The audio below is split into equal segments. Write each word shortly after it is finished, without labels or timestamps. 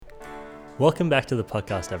Welcome back to the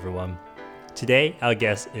podcast, everyone. Today, our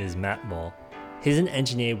guest is Matt Moore. He's an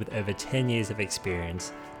engineer with over 10 years of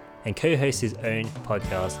experience and co-hosts his own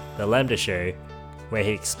podcast, The Lambda Show, where he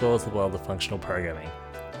explores the world of functional programming.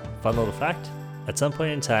 Fun little fact, at some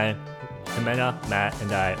point in time, Jimena, Matt,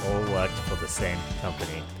 and I all worked for the same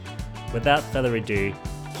company. Without further ado,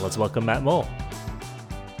 let's welcome Matt Moore.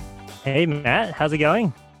 Hey, Matt, how's it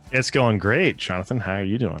going? It's going great, Jonathan. How are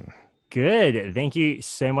you doing? Good. Thank you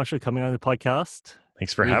so much for coming on the podcast.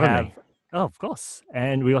 Thanks for having me. Oh, of course.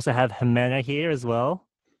 And we also have Jimena here as well.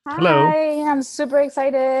 Hello. Hi, I'm super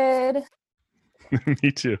excited.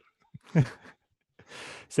 Me too.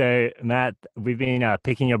 So, Matt, we've been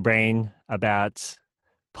picking your brain about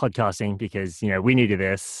podcasting because, we new to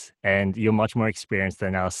this and you're much more experienced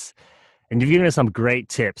than us. And you've given us some great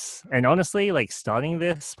tips. And honestly, starting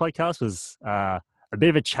this podcast was a bit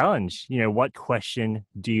of a challenge. What question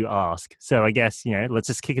do you ask? So I guess, let's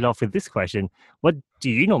just kick it off with this question. What do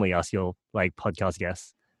you normally ask your podcast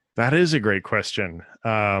guests? That is a great question.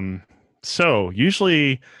 So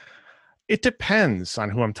usually it depends on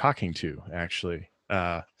who I'm talking to, actually.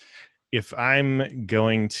 If I'm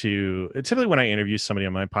going to, typically when I interview somebody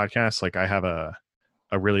on my podcast, I have a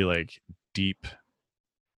really deep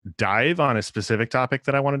dive on a specific topic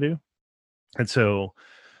that I want to do. And so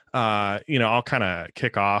I'll kind of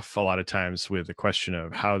kick off a lot of times with the question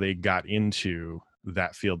of how they got into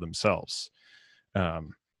that field themselves.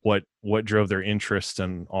 What drove their interest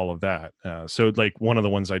and all of that. So one of the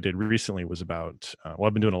ones I did recently was about,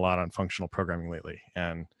 I've been doing a lot on functional programming lately,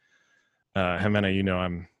 and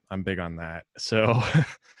Jimena, I'm big on that. So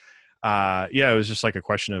it was just a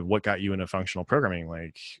question of what got you into functional programming.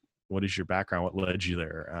 What is your background? What led you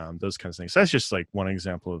there? Those kinds of things. So that's just one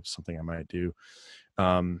example of something I might do.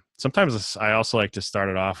 Sometimes I also like to start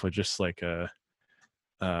it off with just an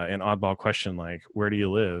oddball question, where do you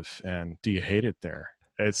live and do you hate it there?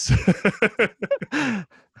 It's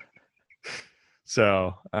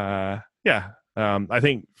so I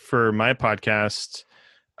think for my podcast,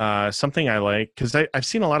 something I like, because I've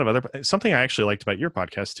seen a lot of something I actually liked about your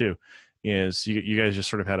podcast too is you guys just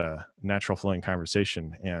sort of had a natural flowing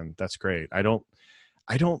conversation, and that's great. I don't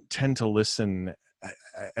tend to listen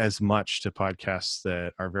as much to podcasts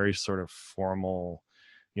that are very sort of formal,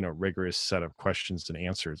 rigorous set of questions and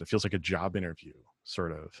answers. It feels like a job interview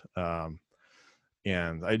sort of.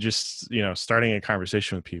 And I just, starting a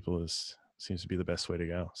conversation with people seems to be the best way to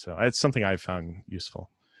go. So it's something I've found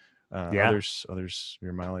useful. Others,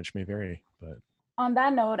 your mileage may vary, but. On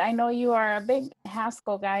that note, I know you are a big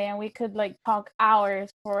Haskell guy, and we could talk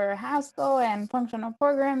hours for Haskell and functional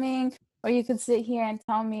programming, or you could sit here and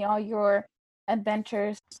tell me all your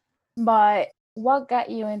adventures. But what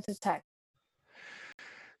got you into tech?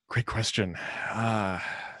 Great question.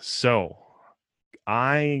 So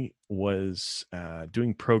I was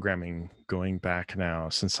doing programming going back now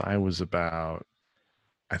since I was about,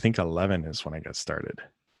 I think 11 is when I got started.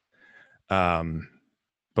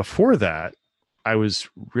 Before that, I was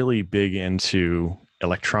really big into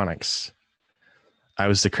electronics. I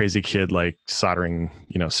was the crazy kid, soldering,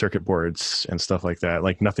 circuit boards and stuff like that.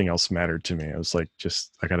 Nothing else mattered to me. I was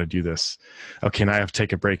just, I got to do this. Okay, now I have to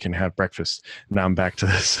take a break and have breakfast. Now I'm back to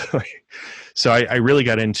this. So I really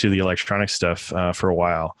got into the electronic stuff for a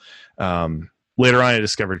while. Later on, I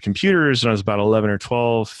discovered computers when I was about 11 or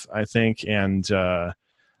 12, I think. And I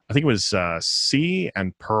think it was C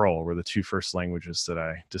and Perl were the two first languages that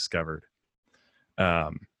I discovered.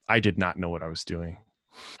 I did not know what I was doing.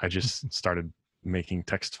 I just started making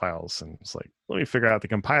text files and it's let me figure out the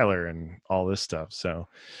compiler and all this stuff. So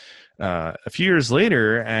a few years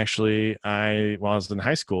later, actually, while I was in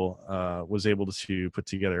high school, was able to put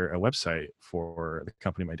together a website for the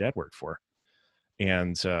company my dad worked for.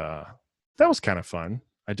 And that was kind of fun.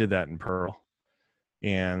 I did that in Perl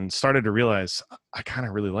and started to realize I kind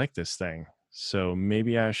of really like this thing. So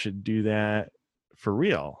maybe I should do that for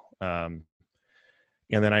real.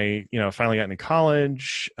 And then I, finally got into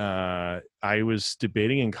college. I was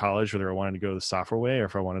debating in college whether I wanted to go the software way or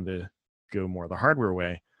if I wanted to go more the hardware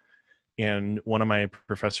way. And one of my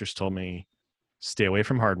professors told me, stay away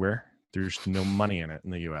from hardware. There's no money in it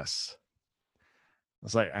in the US. I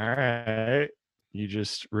was like, all right, you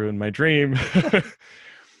just ruined my dream.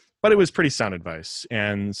 But it was pretty sound advice.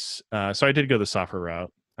 And so I did go the software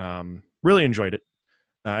route. Really enjoyed it.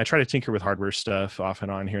 I try to tinker with hardware stuff off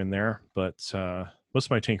and on here and there, but most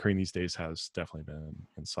of my tinkering these days has definitely been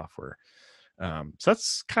in software. So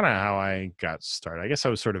that's kind of how I got started. I guess I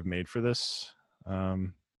was sort of made for this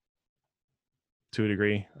to a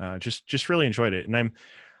degree. Just really enjoyed it. And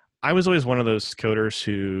I was always one of those coders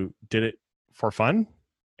who did it for fun,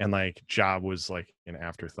 and job was an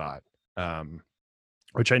afterthought.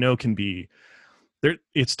 which I know can be there.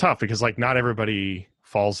 It's tough because like not everybody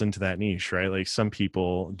falls into that niche, right? Like some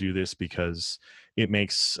people do this because it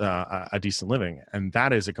makes a decent living, and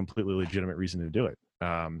that is a completely legitimate reason to do it.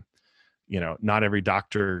 Not every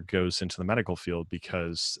doctor goes into the medical field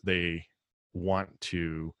because they want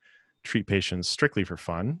to treat patients strictly for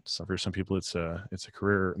fun. So for some people, it's a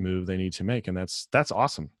career move they need to make, and that's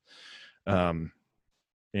awesome.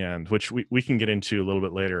 And which we can get into a little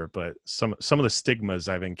bit later, but some of the stigmas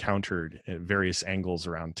I've encountered at various angles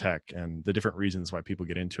around tech and the different reasons why people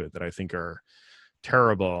get into it that I think are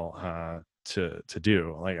terrible to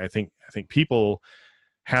do. Like I think people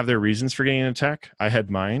have their reasons for getting into tech. I had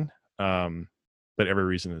mine, but every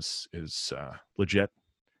reason is legit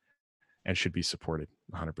and should be supported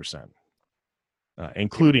 100%,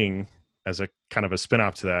 including as a kind of a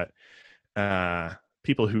spin-off to that.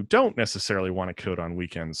 People who don't necessarily want to code on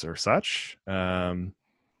weekends or such,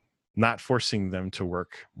 not forcing them to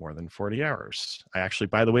work more than 40 hours. I actually,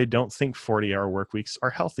 by the way, don't think 40-hour work weeks are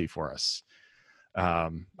healthy for us.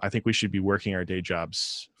 I think we should be working our day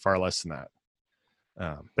jobs far less than that.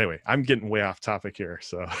 Anyway, I'm getting way off topic here.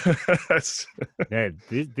 So Yeah,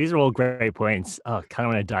 these are all great points. Oh, kind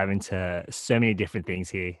of want to dive into so many different things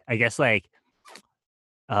here. I guess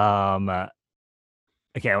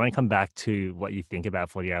okay, I want to come back to what you think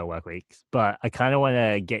about 40-hour work weeks, but I kind of want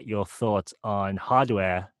to get your thoughts on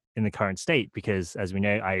hardware in the current state, because as we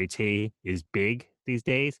know, IoT is big these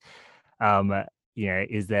days.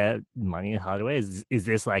 Is there money in hardware? Is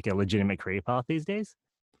this like a legitimate career path these days?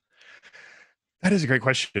 That is a great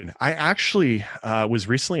question. I actually was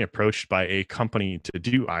recently approached by a company to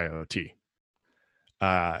do IoT.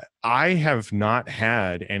 I have not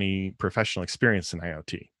had any professional experience in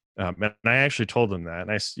IoT. And I actually told them that.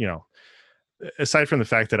 And aside from the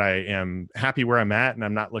fact that I am happy where I'm at and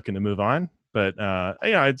I'm not looking to move on, but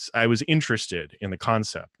I was interested in the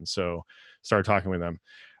concept, and so started talking with them.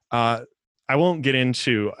 I won't get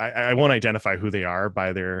into. I won't identify who they are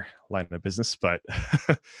by their line of business, but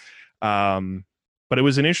but it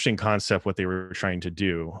was an interesting concept what they were trying to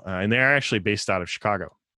do, and they're actually based out of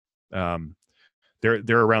Chicago.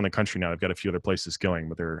 They're around the country now. They've got a few other places going,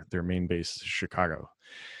 but their main base is Chicago.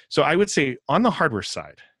 So I would say on the hardware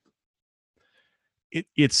side,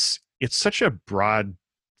 it's such a broad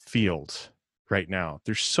field right now.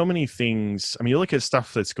 There's so many things. I mean, you look at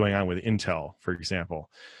stuff that's going on with Intel, for example.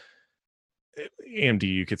 AMD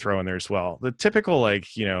you could throw in there as well. The typical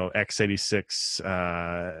x86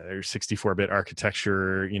 or 64-bit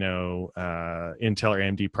architecture, Intel or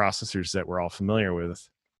AMD processors that we're all familiar with.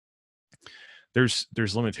 There's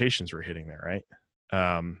limitations we're hitting there, right?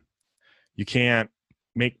 You can't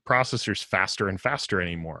make processors faster and faster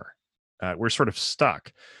anymore. We're sort of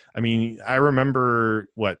stuck. I mean, I remember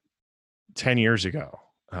 10 years ago,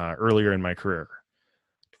 earlier in my career,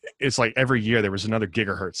 it's like every year there was another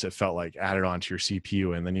gigahertz that felt like added onto your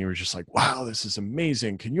CPU. And then you were just like, wow, this is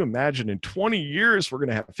amazing. Can you imagine in 20 years, we're going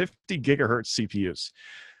to have 50 gigahertz CPUs?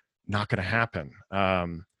 Not going to happen.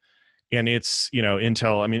 And it's,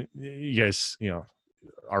 Intel, I mean, you guys,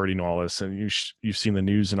 already know all this, and you've seen the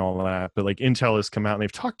news and all that, but like Intel has come out and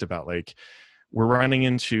they've talked about we're running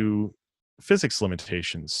into physics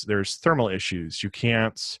limitations. There's thermal issues. You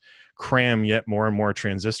can't cram yet more and more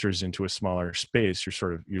transistors into a smaller space. You're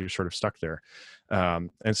sort of stuck there.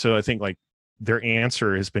 And so I think their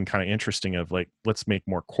answer has been kind of interesting of let's make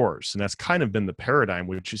more cores. And that's kind of been the paradigm,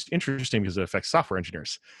 which is interesting because it affects software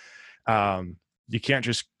engineers. You can't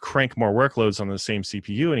just crank more workloads on the same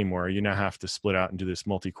CPU anymore. You now have to split out and do this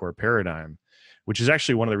multi-core paradigm, which is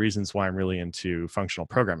actually one of the reasons why I'm really into functional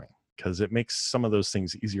programming, because it makes some of those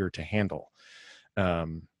things easier to handle.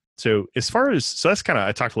 So that's kind of,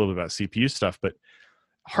 I talked a little bit about CPU stuff, but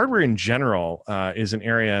hardware in general is an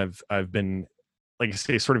area I've been, like I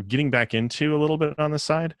say, sort of getting back into a little bit on the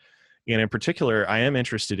side. And in particular, I am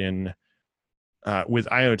interested in, with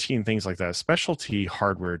IoT and things like that, specialty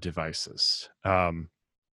hardware devices. I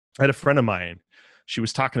had a friend of mine, she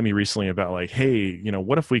was talking to me recently about hey,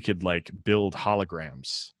 what if we could build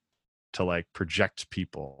holograms to project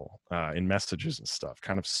people in messages and stuff,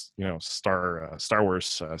 kind of, Star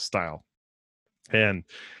Wars style. And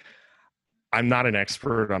I'm not an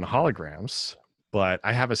expert on holograms, but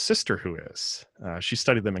I have a sister who is. She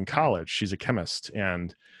studied them in college. She's a chemist.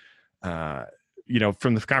 And,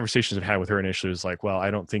 from the conversations I've had with her initially, it was well,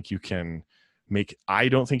 I don't think you can make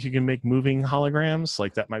moving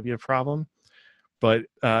holograms. That might be a problem. But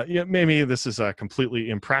maybe this is a completely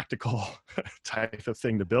impractical type of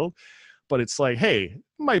thing to build. But it's hey, it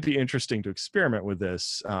might be interesting to experiment with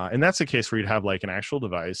this. And that's a case where you'd have an actual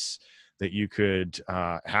device that you could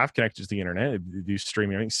have connected to the internet, do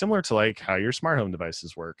streaming, similar to like how your smart home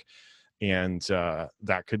devices work. And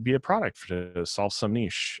that could be a product to solve some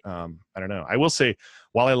niche. I don't know. I will say,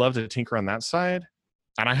 while I love to tinker on that side,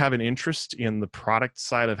 and I have an interest in the product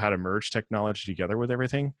side of how to merge technology together with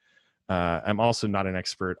everything, I'm also not an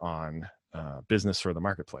expert on business or the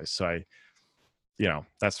marketplace. So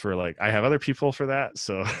that's for like, I have other people for that.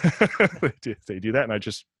 So they do that, and I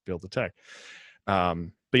just build the tech.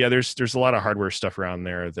 But yeah, there's a lot of hardware stuff around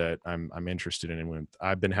there that I'm interested in. And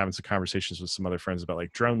I've been having some conversations with some other friends about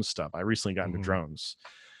like drone stuff. I recently got into drones,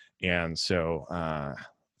 and so I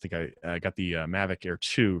think I got the Mavic Air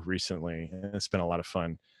 2 recently, and it's been a lot of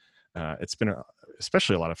fun. It's been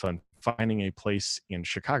especially a lot of fun finding a place in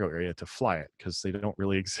Chicago area to fly it, because they don't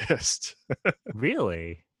really exist.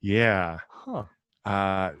 Really? Yeah.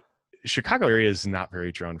 Huh. Chicago area is not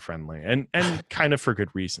very drone friendly, and kind of for good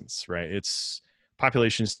reasons, right? Its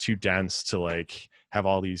population is too dense to like have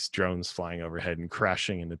all these drones flying overhead and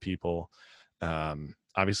crashing into people.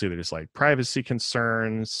 Obviously there's like privacy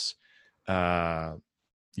concerns.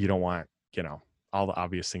 You don't want, all the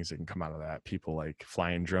obvious things that can come out of that. People like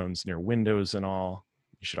flying drones near windows and all.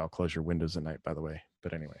 You should all close your windows at night, by the way.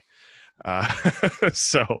 But anyway,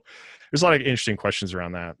 so there's a lot of interesting questions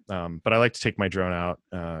around that. But I like to take my drone out.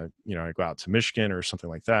 I go out to Michigan or something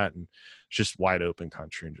like that, and it's just wide open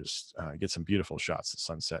country, and just get some beautiful shots of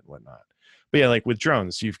sunset and whatnot. But yeah, like with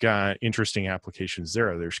drones, you've got interesting applications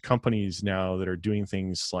there. There's companies now that are doing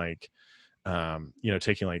things like,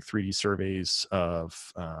 taking like 3D surveys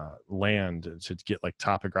of land to get like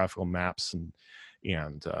topographical maps and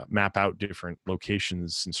map out different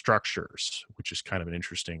locations and structures, which is kind of an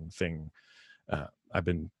interesting thing. I've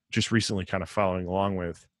been just recently kind of following along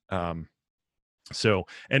with. So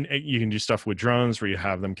you can do stuff with drones where you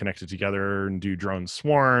have them connected together and do drone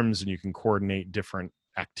swarms, and you can coordinate different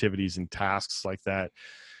activities and tasks like that.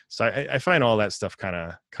 So I find all that stuff kind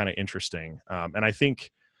of interesting. And I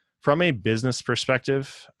think from a business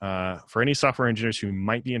perspective, for any software engineers who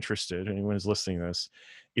might be interested, anyone who's listening to this,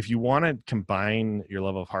 if you want to combine your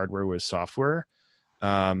level of hardware with software,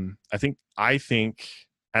 I think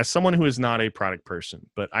as someone who is not a product person,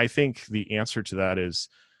 but I think the answer to that is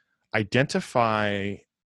definitely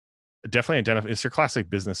identify. It's your classic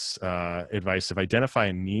business advice of identify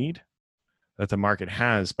a need that the market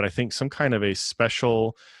has, but I think some kind of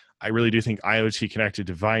I really do think IoT connected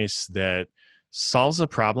device that solves a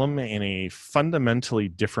problem in a fundamentally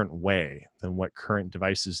different way than what current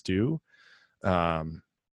devices do,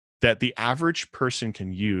 that the average person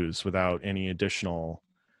can use without any additional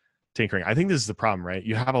tinkering. I think this is the problem, right?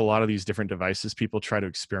 You have a lot of these different devices people try to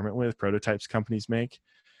experiment with, prototypes companies make,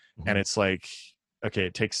 and it's like, okay,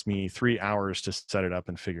 it takes me 3 hours to set it up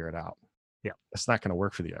and figure it out. Yeah, that's not going to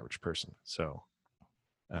work for the average person. So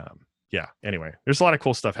yeah, anyway, there's a lot of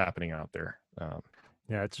cool stuff happening out there.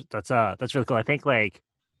 Yeah, that's really cool. I think like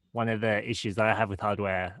one of the issues that I have with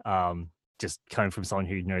hardware, just coming from someone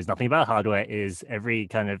who knows nothing about hardware, is every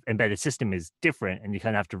kind of embedded system is different, and you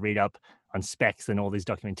kind of have to read up on specs and all this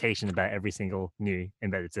documentation about every single new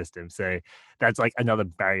embedded system. So that's like another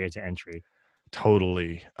barrier to entry.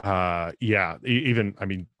 Totally. Yeah. Even, I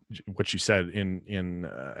mean, what you said in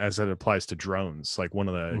as it applies to drones, like one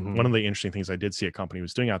of the interesting things I did see a company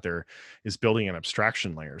was doing out there is building an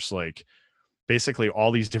abstraction layer. So like basically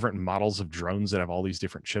all these different models of drones that have all these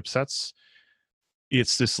different chipsets,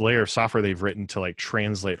 it's this layer of software they've written to like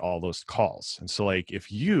translate all those calls. And so like if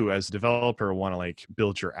you as a developer want to like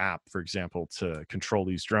build your app, for example, to control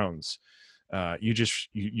these drones,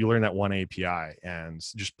 you learn that one API and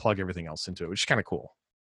just plug everything else into it, which is kind of cool.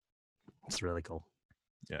 It's really cool.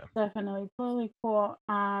 Yeah, Definitely, totally cool.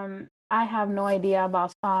 I have no idea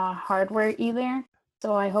about hardware either,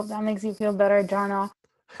 so I hope that makes you feel better, Jarno.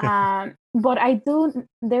 But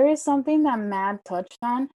there is something that Matt touched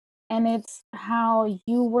on, and it's how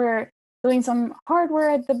you were doing some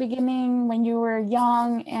hardware at the beginning when you were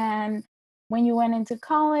young, and when you went into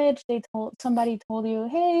college, somebody told you,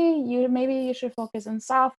 hey, maybe you should focus on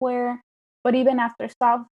software. But even after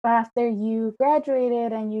you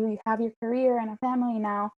graduated and you have your career and a family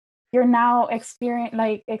now, you're now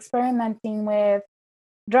experimenting with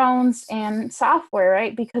drones and software,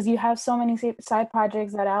 right? Because you have so many side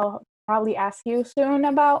projects that I'll probably ask you soon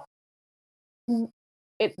about.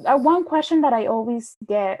 One question that I always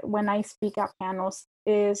get when I speak at panels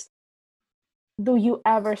is, do you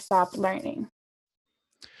ever stop learning?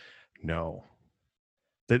 No.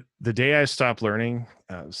 The day I stop learning,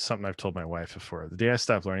 something I've told my wife before, the day I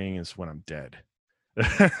stop learning is when I'm dead.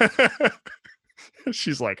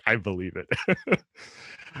 She's like, I believe it.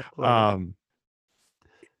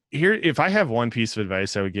 here, if I have one piece of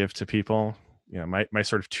advice I would give to people, my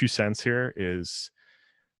sort of 2 cents here is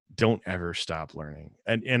don't ever stop learning.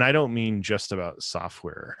 And I don't mean just about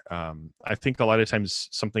software. I think a lot of times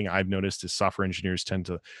something I've noticed is software engineers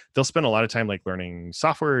they'll spend a lot of time like learning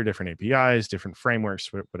software, different APIs, different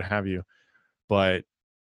frameworks, what have you. But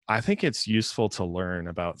I think it's useful to learn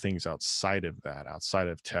about things outside of that, outside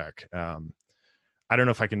of tech. I don't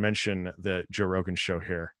know if I can mention the Joe Rogan show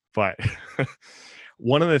here, but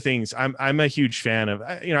one of the things I'm a huge fan of,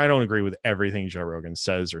 I don't agree with everything Joe Rogan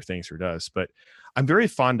says or thinks or does, but I'm very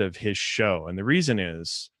fond of his show. And the reason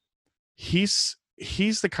is he's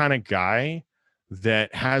the kind of guy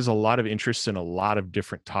that has a lot of interest in a lot of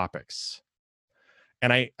different topics.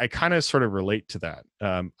 And I kind of sort of relate to that.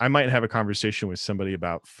 I might have a conversation with somebody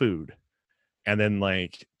about food, and then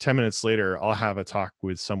like 10 minutes later, I'll have a talk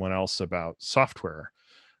with someone else about software.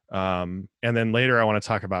 And then later I want to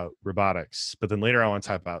talk about robotics, but then later I want to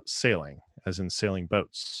talk about sailing, as in sailing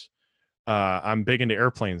boats. I'm big into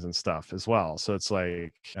airplanes and stuff as well. So it's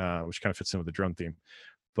like, which kind of fits in with the drone theme,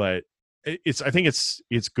 but I think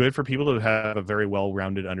it's good for people to have a very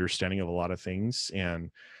well-rounded understanding of a lot of things. And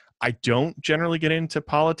I don't generally get into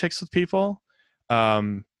politics with people.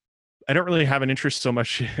 I don't really have an interest so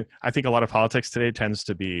much. I think a lot of politics today tends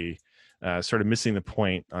to be sort of missing the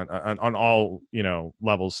point on all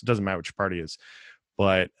levels. It doesn't matter which party is,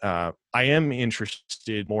 but I am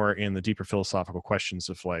interested more in the deeper philosophical questions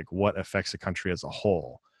of like what affects a country as a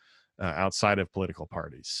whole outside of political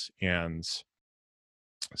parties. And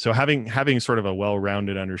so having sort of a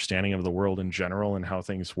well-rounded understanding of the world in general and how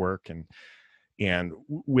things work, and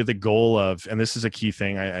with a goal of, and this is a key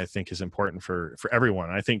thing I think is important for everyone.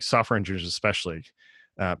 I think software engineers especially,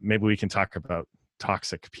 maybe we can talk about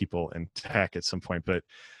toxic people in tech at some point, but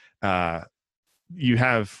you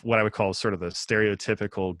have what I would call sort of the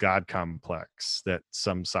stereotypical God complex that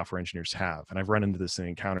some software engineers have. And I've run into this and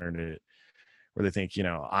encountered it where they think,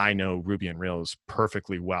 I know Ruby on Rails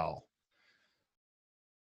perfectly well.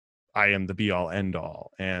 I am the be all end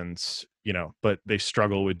all. And, but they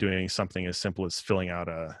struggle with doing something as simple as filling out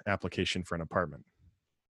a application for an apartment.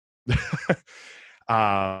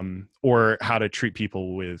 Or how to treat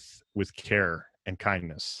people with care and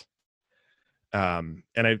kindness. And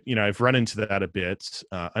I've run into that a bit,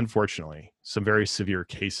 unfortunately, some very severe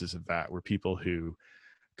cases of that where people who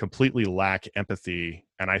completely lack empathy.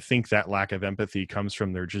 And I think that lack of empathy comes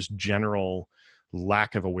from their just general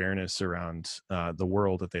lack of awareness around the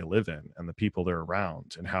world that they live in and the people they're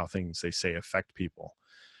around and how things they say affect people.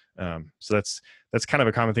 So that's kind of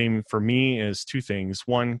a common theme for me is 2 things.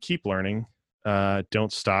 One, keep learning,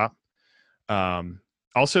 don't stop.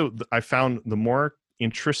 Also, I found the more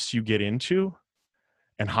interests you get into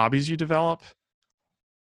and hobbies you develop,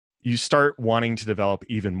 you start wanting to develop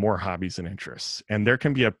even more hobbies and interests. And there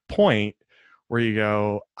can be a point where you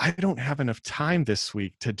go, I don't have enough time this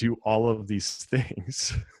week to do all of these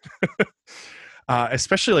things.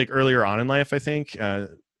 Especially like earlier on in life, I think,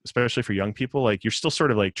 especially for young people, like you're still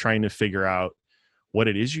sort of like trying to figure out what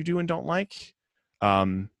it is you do and don't like.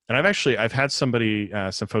 And I've had somebody,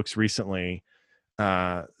 some folks recently,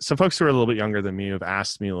 some folks who are a little bit younger than me have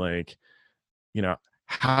asked me like,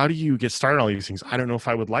 how do you get started on all these things? I don't know if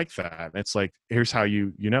I would like that. And it's like, here's how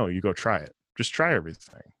you go try it. Just try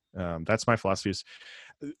everything. That's my philosophy.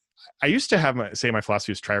 I used to say my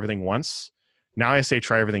philosophy is try everything once. Now I say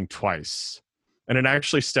try everything twice. And it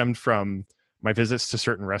actually stemmed from my visits to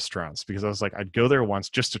certain restaurants, because I was like, I'd go there once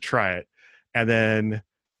just to try it. And then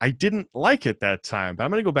I didn't like it that time, but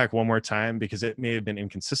I'm going to go back one more time because it may have been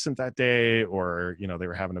inconsistent that day, or, they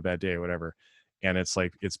were having a bad day or whatever. And it's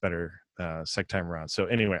like, it's better second time around. So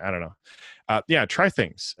anyway, I don't know. Yeah, try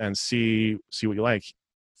things and see what you like.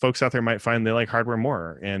 Folks out there might find they like hardware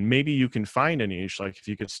more, and maybe you can find a niche. Like if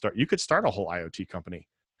you could start a whole IoT company.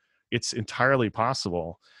 It's entirely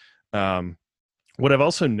possible. What I've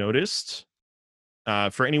also noticed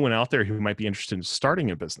for anyone out there who might be interested in starting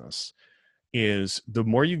a business is the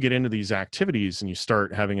more you get into these activities and you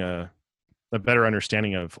start having a better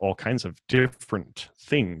understanding of all kinds of different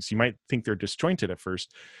things, you might think they're disjointed at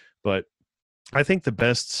first, but I think the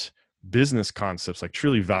best business concepts, like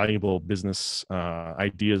truly valuable business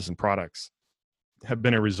ideas and products, have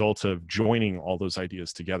been a result of joining all those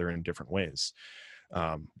ideas together in different ways,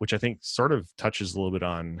 which I think sort of touches a little bit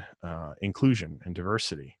on inclusion and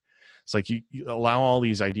diversity. It's like you allow all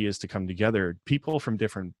these ideas to come together, people from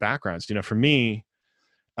different backgrounds. For me,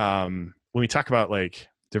 when we talk about like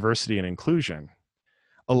diversity and inclusion,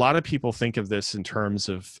 a lot of people think of this in terms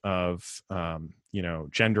of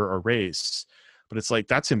gender or race. But it's like,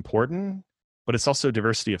 that's important, but it's also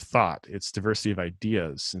diversity of thought. It's diversity of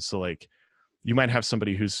ideas. And so like, you might have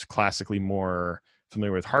somebody who's classically more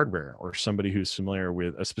familiar with hardware, or somebody who's familiar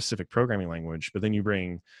with a specific programming language, but then you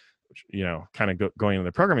bring, kind of going into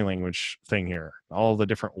the programming language thing here, all the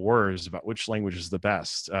different wars about which language is the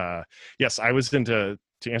best. Yes, I was to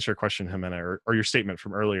answer your question, Jimena, or your statement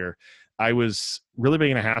from earlier, I was really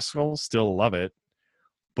big into Haskell, still love it,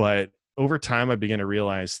 but over time I began to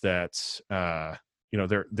realize that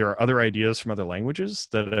there are other ideas from other languages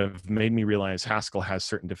that have made me realize Haskell has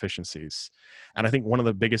certain deficiencies. And I think one of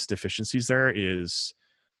the biggest deficiencies there is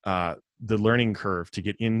the learning curve to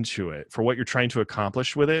get into it for what you're trying to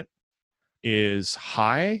accomplish with it is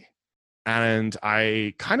high. And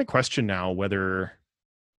I kind of question now whether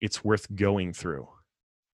it's worth going through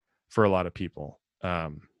for a lot of people.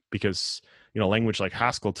 Because, language like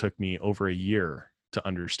Haskell took me over a year to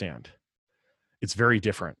understand. It's very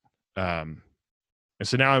different. And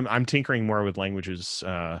so now I'm tinkering more with languages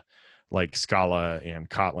like Scala and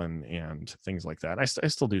Kotlin and things like that. I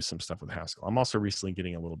still do some stuff with Haskell. I'm also recently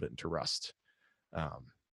getting a little bit into Rust,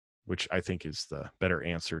 which I think is the better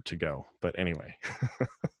answer to go. But anyway.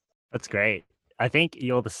 That's great. I think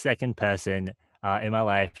you're the second person in my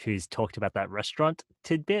life who's talked about that restaurant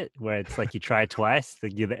tidbit where it's like you try twice.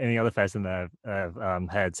 Like you're the only other person that I've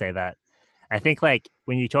heard say that. I think like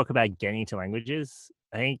when you talk about getting into languages,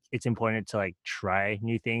 I think it's important to like try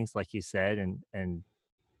new things, like you said, and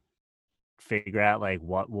figure out like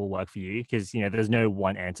what will work for you, because there's no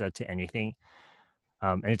one answer to anything,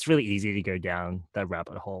 and it's really easy to go down that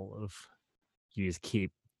rabbit hole of you just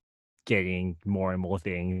keep getting more and more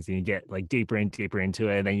things, and you get like deeper and deeper into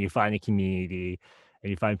it, and then you find a community and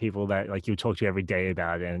you find people that like you talk to every day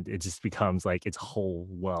about it, and it just becomes like its whole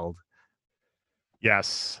world.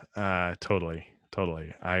 Yes, totally.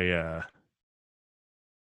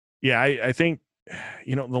 I think,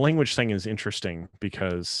 the language thing is interesting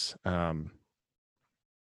because some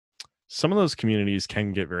of those communities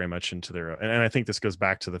can get very much into their, and I think this goes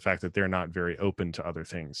back to the fact that they're not very open to other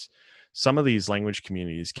things. Some of these language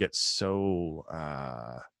communities get so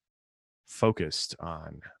focused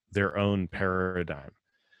on their own paradigm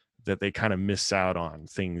that they kind of miss out on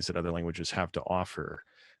things that other languages have to offer.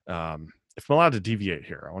 If I'm allowed to deviate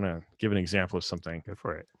here, I want to give an example of something. Go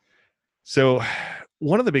for it. So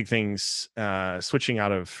one of the big things, switching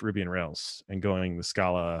out of Ruby and Rails and going the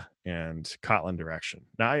Scala and Kotlin direction.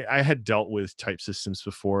 Now, I had dealt with type systems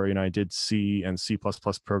before. I did C and C++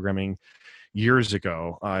 programming years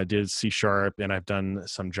ago. I did C# and I've done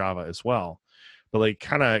some Java as well. But like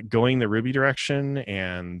kind of going the Ruby direction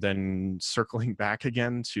and then circling back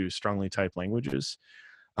again to strongly typed languages,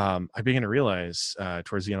 I began to realize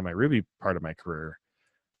towards the end of my Ruby part of my career,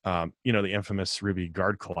 the infamous Ruby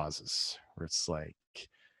guard clauses, where it's like,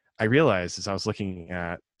 I realized as I was looking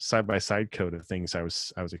at side-by-side code of things I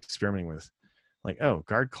was experimenting with, like, oh,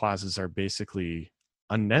 guard clauses are basically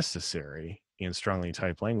unnecessary in strongly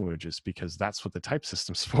typed languages because that's what the type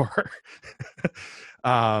system's for.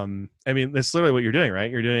 I mean, that's literally what you're doing, right?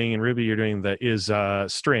 You're doing in Ruby, you're doing the is a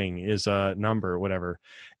string, is a number, whatever.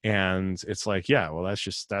 And it's like, yeah, well,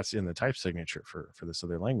 that's in the type signature for this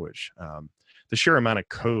other language. The sheer amount of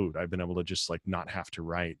code I've been able to just like not have to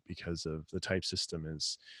write because of the type system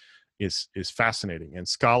is fascinating. And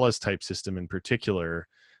Scala's type system in particular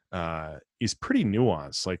is pretty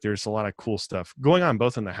nuanced. Like there's a lot of cool stuff going on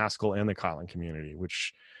both in the Haskell and the Kotlin community,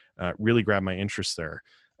 which really grabbed my interest there.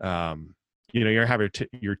 You have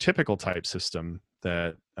your typical type system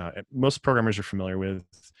that most programmers are familiar with,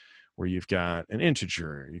 where you've got an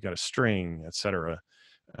integer, you've got a string, etc.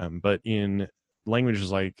 But in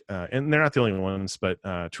languages like, and they're not the only ones, but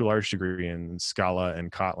to a large degree in Scala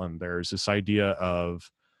and Kotlin, there's this idea of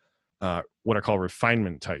what I call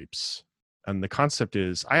refinement types. And the concept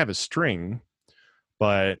is I have a string,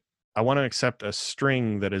 but I want to accept a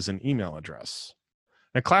string that is an email address.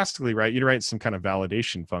 Now, classically, right, you'd write some kind of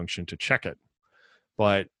validation function to check it.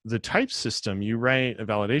 But the type system, you write a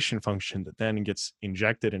validation function that then gets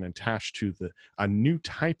injected and attached to a new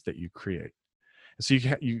type that you create. So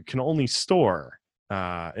you can only store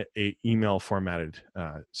a email formatted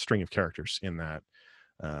string of characters in that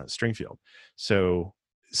string field. So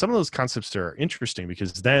some of those concepts are interesting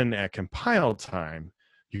because then at compile time,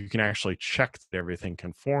 you can actually check that everything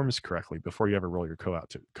conforms correctly before you ever roll your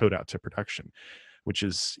code out to production, which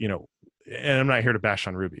is, and I'm not here to bash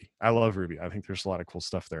on Ruby. I love Ruby. I think there's a lot of cool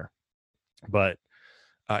stuff there. But,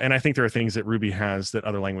 and I think there are things that Ruby has that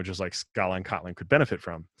other languages like Scala and Kotlin could benefit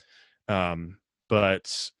from.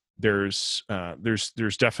 But there's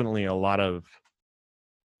definitely a lot of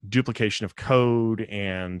duplication of code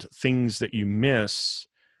and things that you miss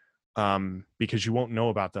because you won't know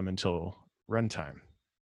about them until runtime.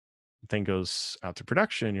 thing goes out to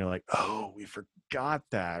production, you're like, oh, we forgot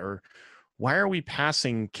that, or why are we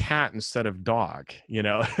passing cat instead of dog?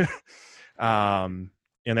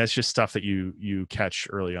 And that's just stuff that you catch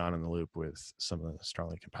early on in the loop with some of the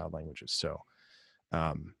strongly compiled languages. So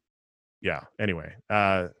yeah, anyway,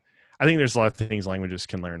 I think there's a lot of things languages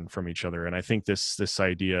can learn from each other, and I think this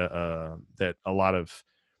idea that a lot of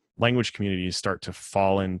language communities start to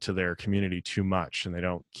fall into their community too much and they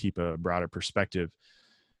don't keep a broader perspective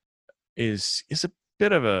is a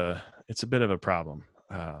bit of a problem.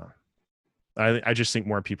 I just think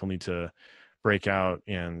more people need to break out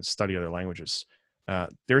and study other languages.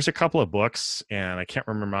 There's a couple of books, and I can't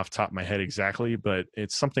remember off the top of my head exactly, but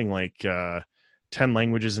it's something like 10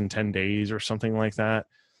 languages in 10 days or something like that,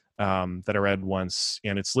 that I read once.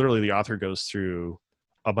 And it's literally the author goes through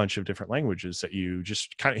a bunch of different languages that you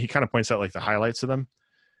just he kind of points out like the highlights of them.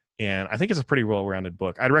 And I think it's a pretty well-rounded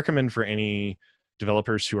book. I'd recommend for any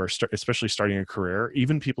developers who are especially starting a career,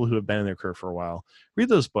 even people who have been in their career for a while, read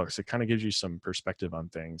those books. It kind of gives you some perspective on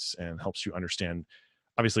things and helps you understand,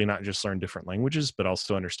 obviously not just learn different languages, but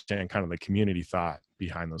also understand kind of the community thought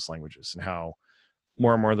behind those languages and how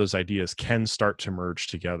more and more of those ideas can start to merge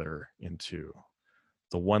together into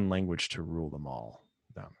the one language to rule them all.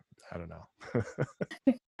 I don't know.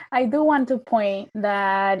 I do want to point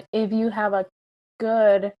that if you have a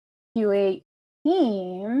good QA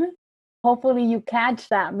team, hopefully you catch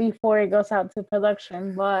that before it goes out to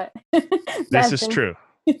production. But this is true.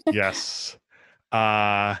 Yes.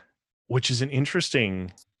 Which is an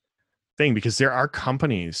interesting thing, because there are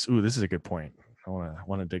companies. Ooh, this is a good point. I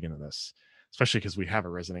want to dig into this, especially because we have a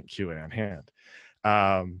resident QA on hand.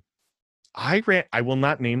 I will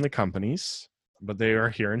not name the companies, but they are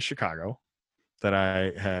here in Chicago that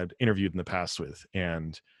I had interviewed in the past with.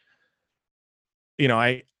 And,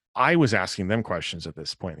 I was asking them questions at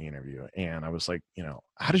this point in the interview, and I was like,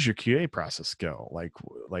 how does your QA process go? Like,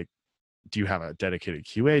 do you have a dedicated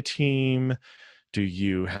QA team? Do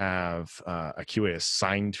you have a QA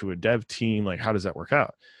assigned to a dev team? Like, how does that work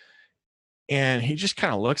out? And he just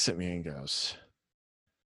kind of looks at me and goes,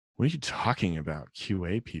 what are you talking about,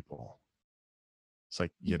 QA people? It's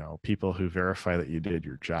like, people who verify that you did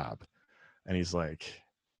your job. And he's like,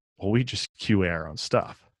 well, we just QA our own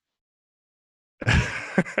stuff.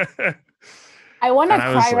 I want to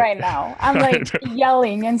cry right now. I'm like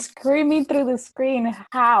yelling and screaming through the screen.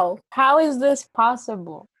 How is this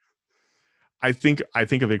possible? I think a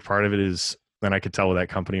big part of it is, and I could tell with that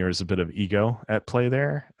company, there's a bit of ego at play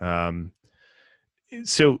there.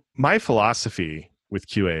 So my philosophy with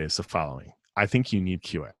QA is the following. I think you need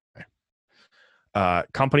QA.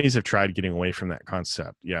 Companies have tried getting away from that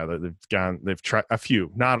concept. Yeah, they've tried a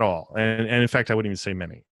few, not all. And in fact, I wouldn't even say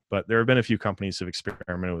many, but there have been a few companies who have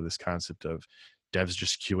experimented with this concept of devs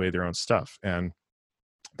just QA their own stuff. And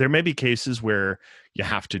there may be cases where you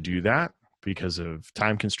have to do that because of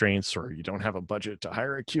time constraints, or you don't have a budget to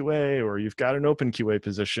hire a QA, or you've got an open QA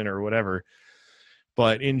position or whatever.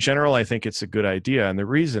 But in general, I think it's a good idea. And the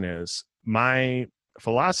reason is, my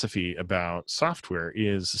philosophy about software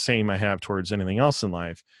is the same I have towards anything else in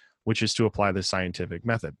life, which is to apply the scientific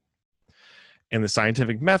method. And the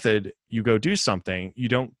scientific method, you go do something,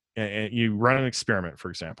 you run an experiment, for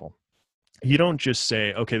example. You don't just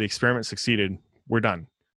say, okay, the experiment succeeded, we're done.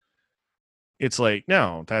 It's like,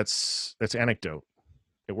 no, that's anecdote.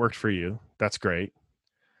 It worked for you. That's great.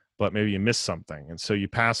 But maybe you missed something. And so you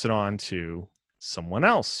pass it on to someone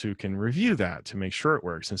else who can review that to make sure it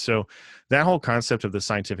works. And so that whole concept of the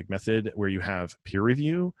scientific method, where you have peer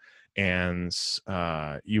review and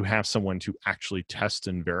you have someone to actually test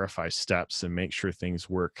and verify steps and make sure things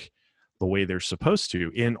work the way they're supposed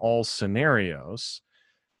to in all scenarios,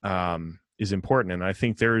 is important. And I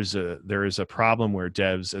think there is a problem where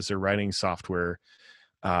devs, as they're writing software,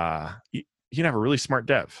 you can have a really smart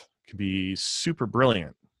dev, can be super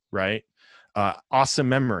brilliant, right? Awesome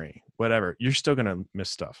memory, whatever. You're still going to miss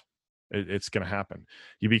stuff. It's going to happen.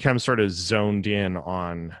 You become sort of zoned in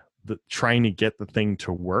on trying to get the thing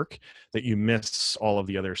to work, that you miss all of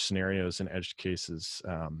the other scenarios and edge cases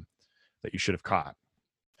that you should have caught.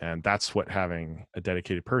 And that's what having a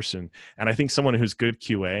dedicated person, and I think someone who's good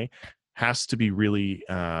QA, has to be really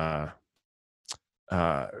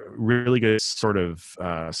really good sort of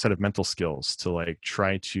set of mental skills to like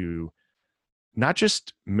try to not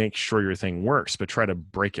just make sure your thing works, but try to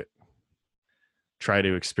break it, try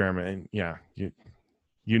to experiment. And yeah,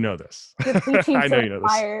 you know this. I know you know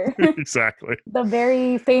this. Exactly. The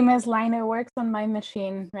very famous line, "It works on my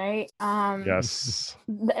machine," right? Yes.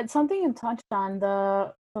 It's something you touched on,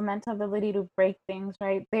 the mental ability to break things,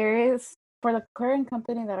 right? There is, for the current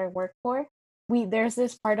company that I work for, there's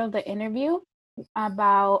this part of the interview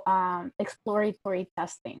about exploratory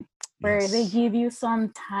testing, where they Yes. give you some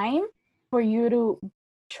time for you to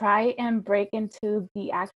try and break into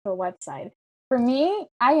the actual website. For me,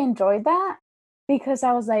 I enjoyed that because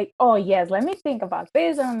I was like, oh yes, let me think about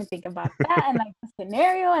this and let me think about that and like the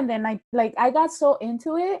scenario. And then I got so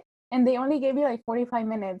into it, and they only gave me like 45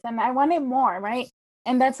 minutes and I wanted more, right?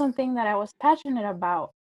 And that's something that I was passionate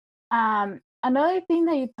about. Another thing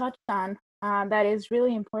that you touched on that is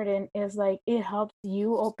really important is like it helps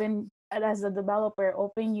you open as a developer,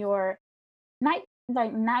 open your not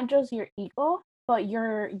not just your ego, but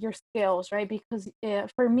your skills, right? Because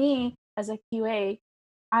for me as a QA,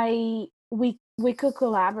 I we could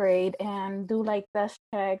collaborate and do like test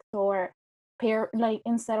checks or pair, like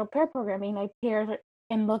instead of pair programming, like pair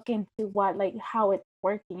and look into what like how it's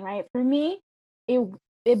working, right? For me, it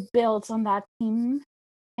it builds on that team,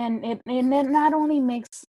 and it not only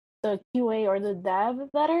makes the QA or the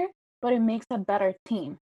dev better, but it makes a better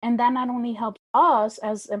team. And that not only helps us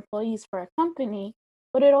as employees for a company,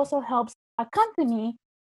 but it also helps a company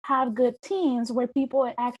have good teams where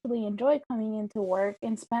people actually enjoy coming into work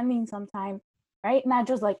and spending some time, right? Not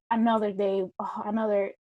just like another day, oh,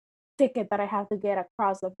 another ticket that I have to get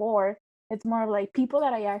across the board. It's more of like people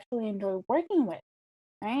that I actually enjoy working with,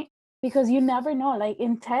 right? Because you never know, like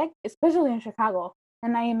in tech, especially in Chicago,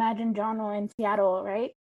 and I imagine John or in Seattle,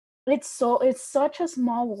 right? It's such a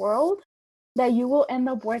small world that you will end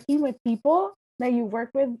up working with people that you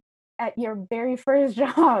work with at your very first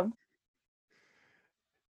job.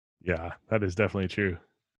 Yeah, that is definitely true.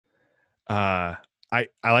 Uh, I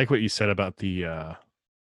like what you said about the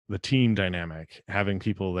team dynamic, having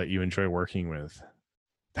people that you enjoy working with.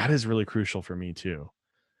 That is really crucial for me too.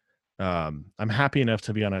 I'm happy enough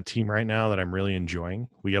to be on a team right now that I'm really enjoying.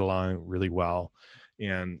 We get along really well,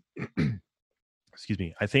 and excuse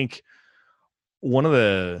me. I think one of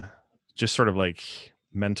the just sort of like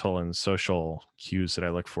mental and social cues that I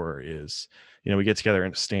look for is, we get together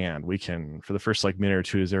and stand. We can, for the first like minute or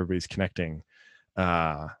two as everybody's connecting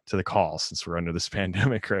to the call, since we're under this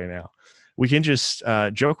pandemic right now, we can just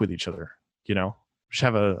joke with each other, just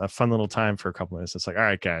have a fun little time for a couple minutes. It's like, all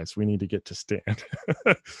right, guys, we need to get to stand.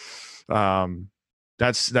 um,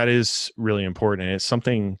 that is really important. And it's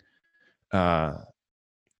something, uh,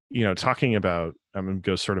 talking about, I'm going to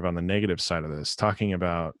go sort of on the negative side of this, talking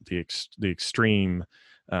about the extreme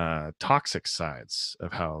toxic sides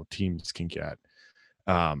of how teams can get.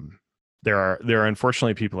 Um, there are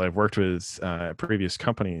unfortunately people I've worked with at previous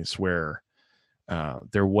companies where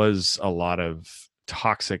there was a lot of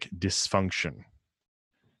toxic dysfunction,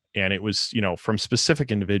 and it was from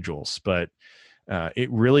specific individuals, but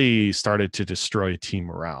it really started to destroy team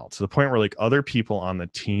morale to the point where like other people on the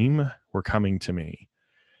team were coming to me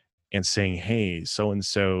and saying, hey, so and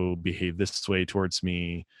so behaved this way towards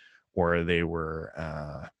me, or they were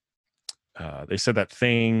they said that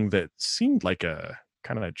thing that seemed like a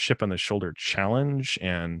kind of a chip on the shoulder challenge,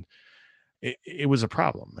 and it was a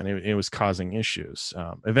problem, and it was causing issues.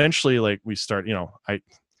 Eventually, like we start, I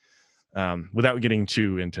without getting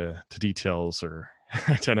too into details or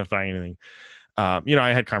identifying anything,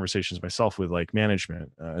 I had conversations myself with like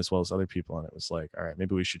management as well as other people, and it was like, all right,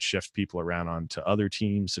 maybe we should shift people around onto other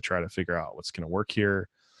teams to try to figure out what's going to work here.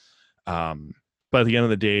 But at the end of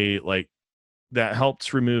the day, like that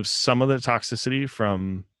helped remove some of the toxicity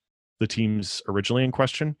from the teams originally in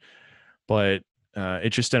question, but it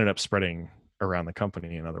just ended up spreading around the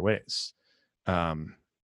company in other ways. Um,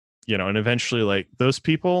 and eventually, like those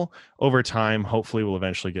people over time, hopefully, will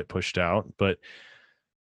eventually get pushed out. But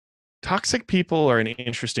toxic people are an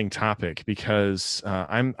interesting topic because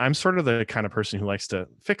I'm sort of the kind of person who likes to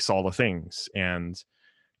fix all the things, and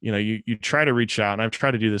you try to reach out, and I've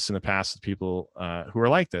tried to do this in the past with people who are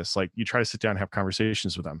like this. Like you try to sit down and have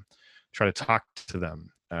conversations with them, try to talk to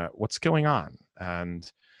them, what's going on, and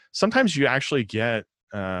sometimes you actually get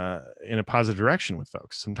in a positive direction with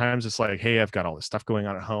folks. Sometimes it's like, hey, I've got all this stuff going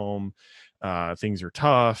on at home. Things are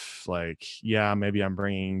tough. Like, yeah, maybe I'm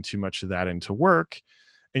bringing too much of that into work.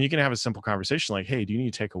 And you can have a simple conversation like, hey, do you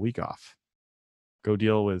need to take a week off? Go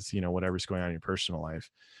deal with, whatever's going on in your personal life.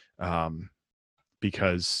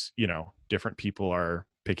 Because, different people are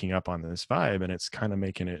picking up on this vibe, and it's kind of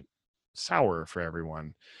making it sour for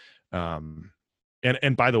everyone.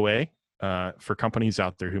 And by the way, for companies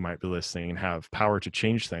out there who might be listening and have power to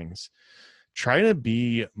change things, try to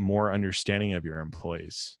be more understanding of your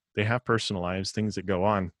employees. They have personal lives, things that go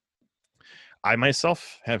on. I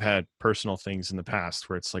myself have had personal things in the past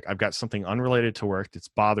where it's like I've got something unrelated to work that's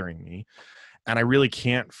bothering me, and I really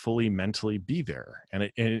can't fully mentally be there.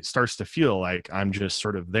 And it starts to feel like I'm just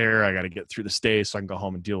sort of there. I got to get through this day so I can go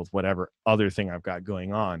home and deal with whatever other thing I've got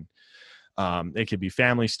going on. It could be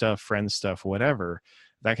family stuff, friends stuff, whatever.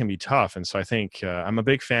 That can be tough. And so I think I'm a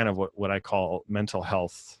big fan of what I call mental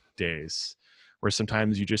health days, where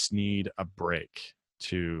sometimes you just need a break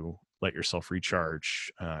to let yourself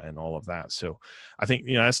recharge and all of that. So I think,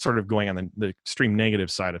 that's sort of going on the extreme negative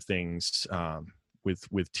side of things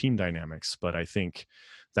with team dynamics. But I think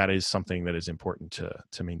that is something that is important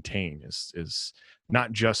to maintain is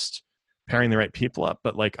not just pairing the right people up,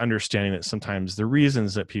 but like understanding that sometimes the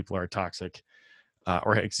reasons that people are toxic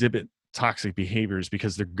or exhibit toxic behaviors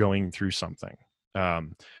because they're going through something. Now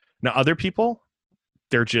other people,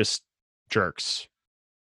 they're just jerks.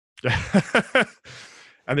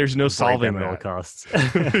 And there's no solving them at all that. costs.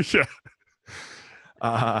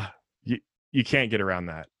 Yeah. You can't get around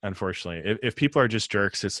that, unfortunately. If people are just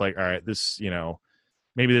jerks, it's like, all right, this,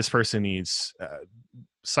 maybe this person needs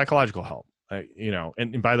psychological help.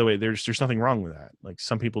 And by the way, there's nothing wrong with that. Like,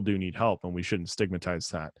 some people do need help, and we shouldn't stigmatize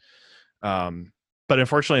that. But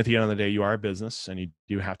unfortunately, at the end of the day, you are a business, and you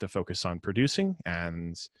do have to focus on producing.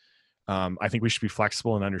 And I think we should be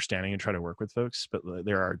flexible and understanding and try to work with folks. But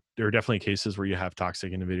there are definitely cases where you have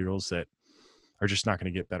toxic individuals that are just not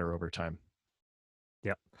going to get better over time.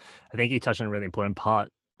 Yeah, I think you touched on a really important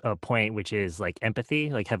point, which is like empathy,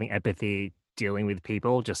 like having empathy dealing with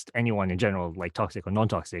people, just anyone in general, like toxic or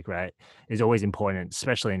non-toxic, right, is always important,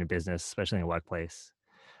 especially in a business, especially in a workplace.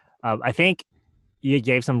 I think you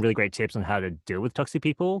gave some really great tips on how to deal with toxic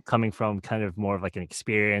people, coming from kind of more of like an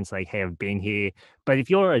experience, like, hey, I've been here. But if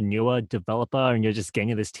you're a newer developer and you're just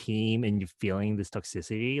getting this team and you're feeling this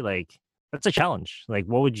toxicity, like, that's a challenge. Like,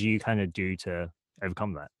 what would you kind of do to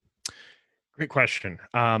overcome that? Great question.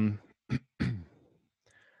 I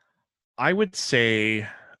would say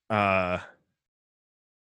I'm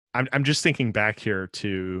just thinking back here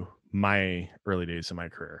to my early days in my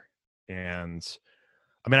career. And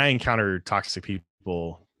I mean, I encountered toxic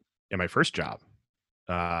people in my first job.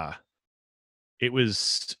 It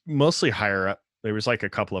was mostly higher up. There was like a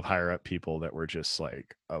couple of higher up people that were just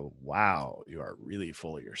like, oh, wow, you are really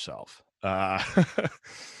full of yourself.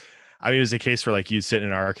 I mean, it was a case where like you'd sit in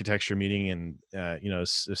an architecture meeting and,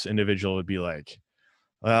 this individual would be like,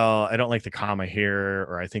 well, I don't like the comma here,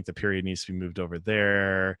 or I think the period needs to be moved over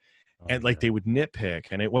there. And like they would nitpick,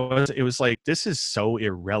 and it was like, this is so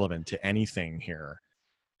irrelevant to anything here.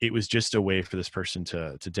 It was just a way for this person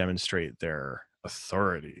to demonstrate their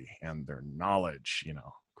authority and their knowledge,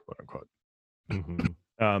 quote unquote.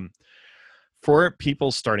 Mm-hmm. For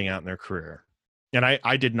people starting out in their career, and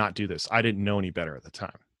I did not do this. I didn't know any better at the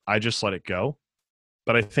time. I just let it go.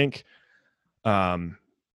 But I think, and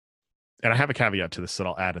I have a caveat to this that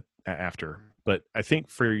I'll add after, but I think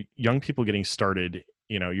for young people getting started,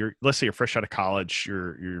 let's say you're fresh out of college,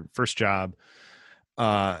 your first job,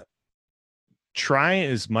 try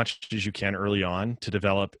as much as you can early on to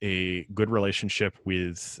develop a good relationship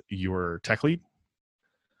with your tech lead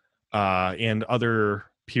and other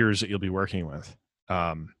peers that you'll be working with.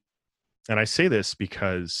 And I say this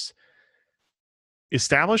because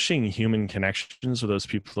establishing human connections with those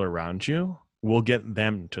people around you will get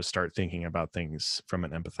them to start thinking about things from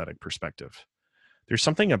an empathetic perspective. There's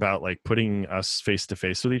something about like putting us face to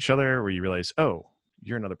face with each other where you realize, oh,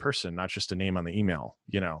 you're another person, not just a name on the email,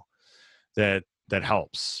 that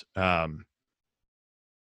helps. Now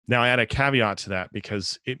I add a caveat to that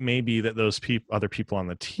because it may be that those other people on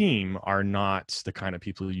the team are not the kind of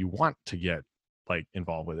people you want to get like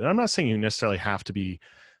involved with. And I'm not saying you necessarily have to be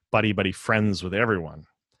buddy friends with everyone.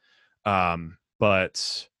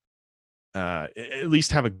 But at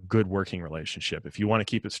least have a good working relationship. If you want to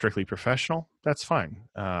keep it strictly professional, that's fine.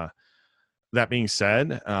 That being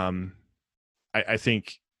said, I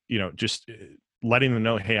think, just letting them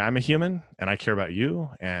know, hey, I'm a human and I care about you,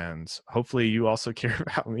 and hopefully you also care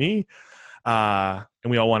about me. And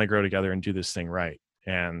we all want to grow together and do this thing right.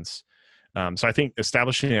 And so I think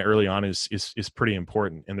establishing it early on is pretty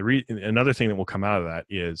important. And another thing that will come out of that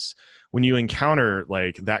is when you encounter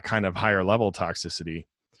like that kind of higher level toxicity,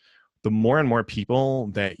 the more and more people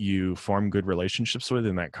that you form good relationships with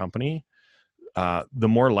in that company, the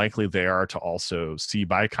more likely they are to also see,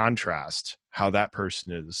 by contrast, how that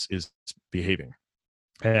person is behaving.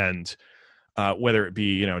 And whether it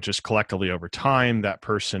be, just collectively over time, that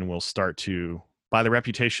person will start to, by the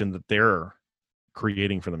reputation that they're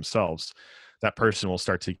creating for themselves, that person will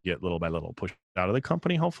start to get little by little pushed out of the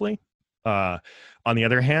company, hopefully. On the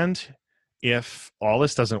other hand, if all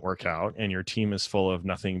this doesn't work out and your team is full of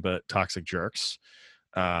nothing but toxic jerks,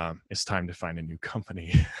 it's time to find a new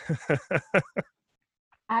company.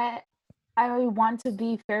 I want to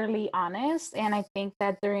be fairly honest, and I think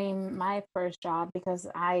that during my first job, because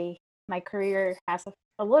my career has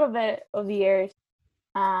a little bit of years,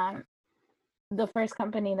 the first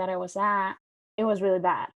company that I was at, it was really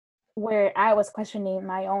bad, where I was questioning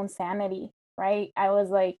my own sanity, right? I was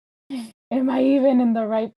like, am I even in the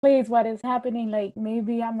right place? What is happening? Like,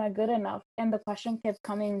 maybe I'm not good enough. And the question kept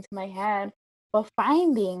coming into my head. But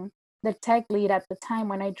finding the tech lead at the time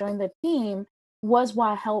when I joined the team was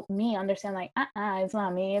what helped me understand, like, it's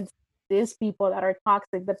not me. It's these people that are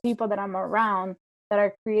toxic, the people that I'm around that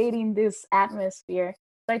are creating this atmosphere.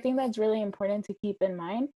 So I think that's really important to keep in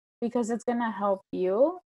mind, because it's gonna help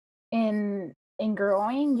you in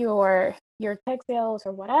growing your tech sales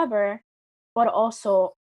or whatever, but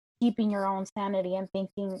also keeping your own sanity and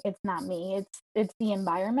thinking it's not me, it's the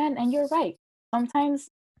environment. And you're right. Sometimes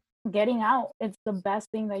getting out, it's the best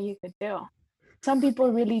thing that you could do. Some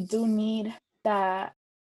people really do need that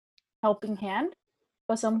helping hand,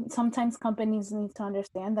 but sometimes companies need to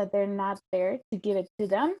understand that they're not there to give it to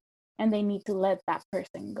them, and they need to let that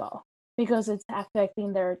person go because it's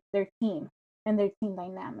affecting their team and their team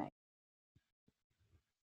dynamic.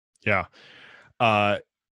 Yeah.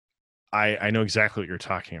 I know exactly what you're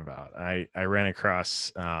talking about. I ran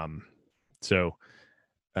across so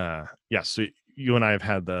yeah, so you and I have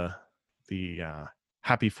had the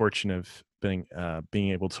happy fortune of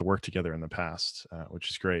being able to work together in the past, which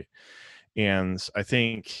is great. And I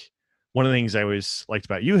think one of the things I always liked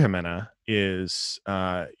about you, Jimena, is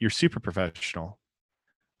you're super professional.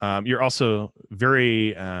 You're also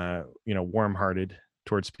very warm-hearted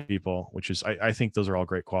towards people, which is I think those are all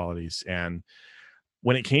great qualities. And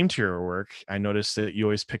when it came to your work, I noticed that you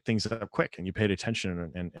always picked things up quick and you paid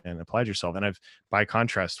attention and applied yourself. And I've, by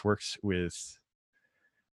contrast, worked with,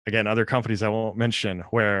 again, other companies I won't mention,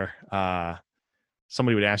 where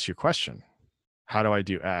somebody would ask you a question: how do I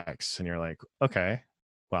do X? And you're like, okay,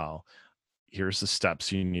 well, here's the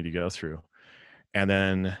steps you need to go through. And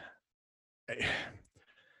then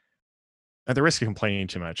at the risk of complaining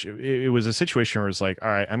too much, it was a situation where it's like, all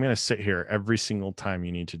right, I'm going to sit here every single time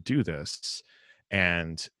you need to do this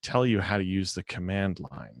and tell you how to use the command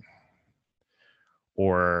line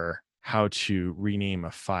or how to rename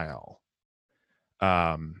a file.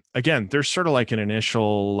 Again, there's sort of like an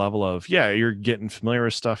initial level of, yeah, you're getting familiar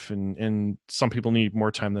with stuff, and some people need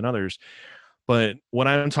more time than others. But what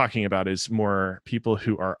I'm talking about is more people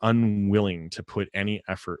who are unwilling to put any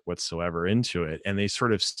effort whatsoever into it. And they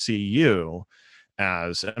sort of see you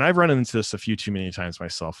as, and I've run into this a few too many times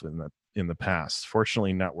myself in the past,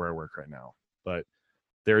 fortunately not where I work right now, but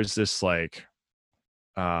there's this like,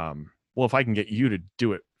 well, if I can get you to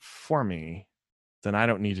do it for me, then I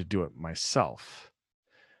don't need to do it myself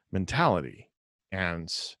mentality.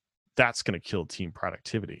 And that's going to kill team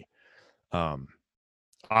productivity.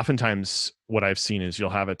 Oftentimes what I've seen is you'll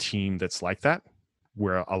have a team that's like that,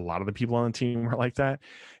 where a lot of the people on the team are like that.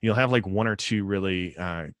 You'll have like one or two really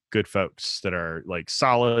good folks that are like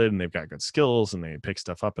solid and they've got good skills and they pick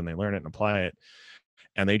stuff up and they learn it and apply it.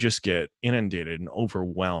 And they just get inundated and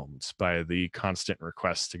overwhelmed by the constant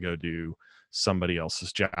requests to go do somebody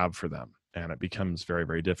else's job for them. And it becomes very,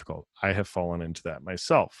 very difficult. I have fallen into that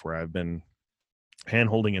myself, where I've been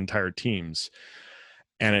hand-holding entire teams,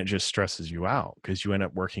 and it just stresses you out because you end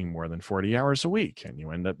up working more than 40 hours a week and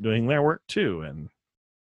you end up doing their work too. And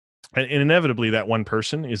inevitably that one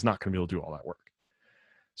person is not going to be able to do all that work.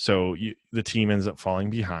 So the team ends up falling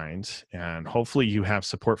behind, and hopefully you have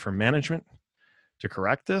support from management to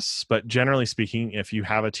correct this. But generally speaking, if you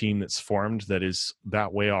have a team that's formed that is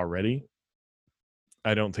that way already,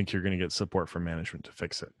 I don't think you're going to get support from management to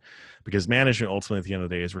fix it, because management ultimately at the end of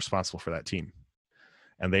the day is responsible for that team.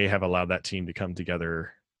 And they have allowed that team to come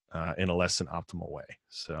together in a less than optimal way.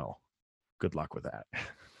 So good luck with that.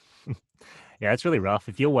 Yeah, it's really rough.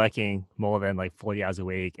 If you're working more than like 40 hours a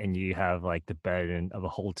week and you have like the burden of a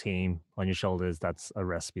whole team on your shoulders, that's a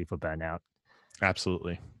recipe for burnout.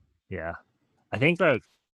 Absolutely. Yeah. I think that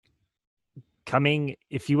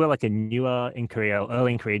if you were like a newer in career,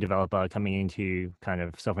 early in career developer coming into kind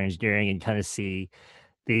of software engineering, and kind of see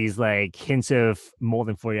these like hints of more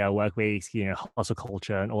than 40-hour work weeks, hustle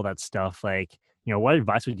culture and all that stuff, like, what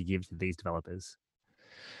advice would you give to these developers?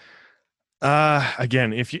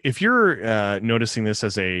 Again, if you're noticing this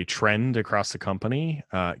as a trend across the company,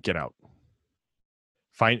 get out.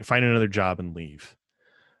 Find another job and leave.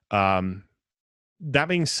 That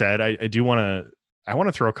being said, I want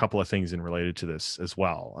to throw a couple of things in related to this as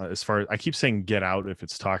well. As far as I keep saying, get out if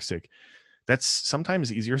it's toxic. That's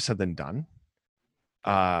sometimes easier said than done.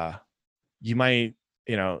 You might,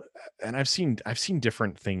 and I've seen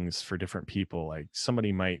different things for different people. Like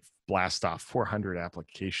somebody might blast off 400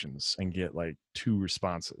 applications and get like 2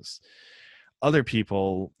 responses. Other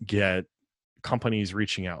people get companies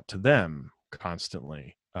reaching out to them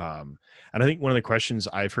constantly And I think one of the questions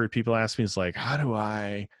I've heard people ask me is like, how do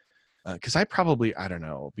I, because I probably, I don't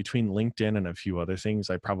know, between LinkedIn and a few other things,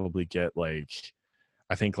 I probably get like,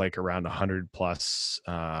 I think like around 100 plus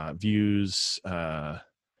views.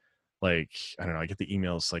 Like, I don't know, I get the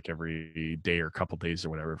emails like every day or a couple days or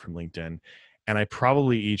whatever from LinkedIn. And I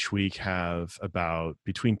probably each week have about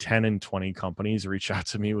between 10 and 20 companies reach out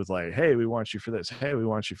to me with like, hey, we want you for this. Hey, we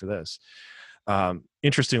want you for this.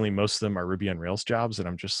 Interestingly, most of them are Ruby on Rails jobs. And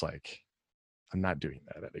I'm just like, I'm not doing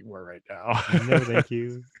that anymore right now. No, thank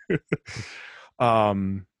you.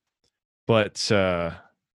 But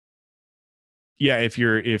yeah, if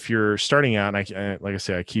you're starting out, and I like I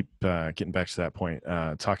say, I keep getting back to that point,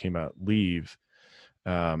 talking about leave.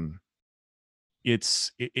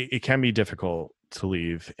 It can be difficult to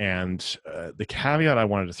leave, and the caveat I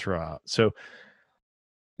wanted to throw out. So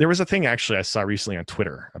there was a thing actually I saw recently on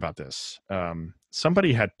Twitter about this.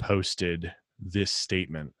 Somebody had posted this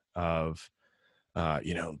statement of,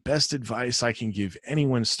 best advice I can give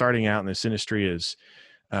anyone starting out in this industry is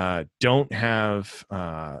don't have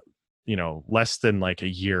less than like a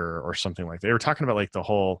year or something like that. They were talking about like the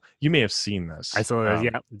whole, you may have seen this. I saw those.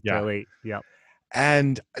 Yeah. Totally. Yep.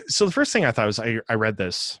 And so the first thing I thought was I read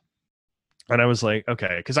this and I was like,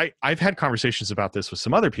 okay, because I've had conversations about this with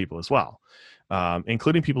some other people as well,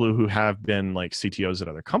 including people who have been like CTOs at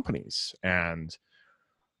other companies. And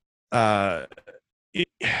I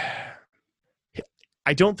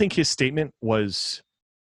don't think his statement was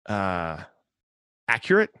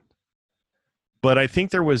accurate, but I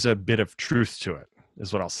think there was a bit of truth to it,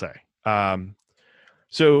 is what I'll say.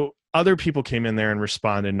 So other people came in there and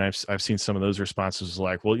responded, and I've seen some of those responses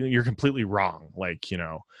like, well, you're completely wrong. Like,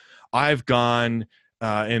 I've gone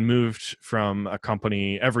and moved from a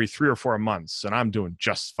company every 3 or 4 months, and I'm doing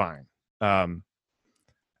just fine. And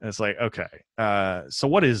it's like, okay, so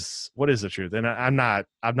what is the truth? And I'm not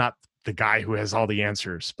the guy who has all the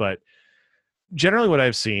answers, but generally what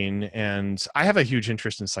I've seen, and I have a huge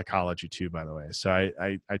interest in psychology too, by the way. So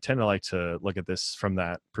I tend to like to look at this from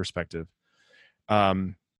that perspective.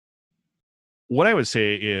 What I would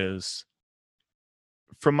say is,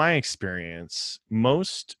 from my experience,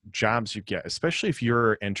 most jobs you get, especially if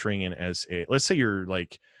you're entering in as let's say you're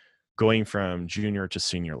like going from junior to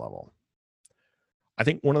senior level. I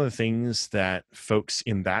think one of the things that folks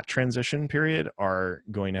in that transition period are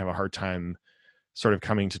going to have a hard time sort of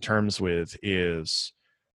coming to terms with is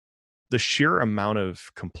the sheer amount of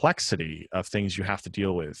complexity of things you have to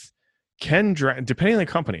deal with can, depending on the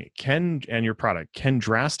company, and your product, can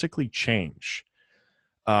drastically change.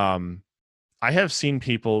 I have seen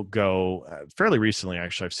people go fairly recently,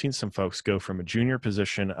 actually. I've seen some folks go from a junior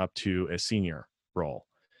position up to a senior role.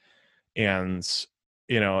 And,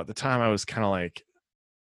 at the time I was kind of like,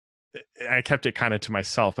 I kept it kind of to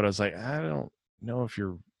myself, but I was like, I don't know if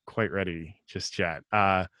you're quite ready just yet.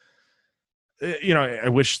 I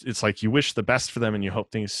wish, it's like you wish the best for them and you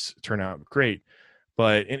hope things turn out great.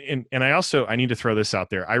 But and I need to throw this out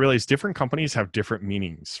there. I realize different companies have different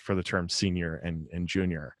meanings for the term senior and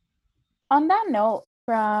junior. On that note,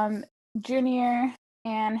 from junior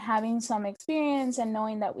and having some experience and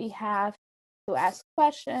knowing that we have to ask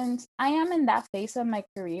questions, I am in that phase of my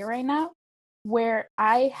career right now where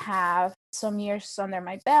I have some years under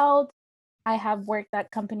my belt. I have worked at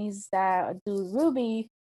companies that do Ruby,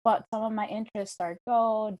 but some of my interests are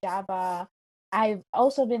Go, Java. I've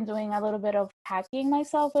also been doing a little bit of hacking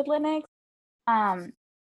myself with Linux. But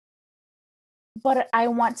I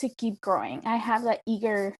want to keep growing. I have that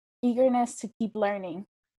eagerness to keep learning.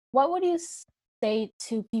 What would you say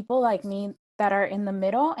to people like me that are in the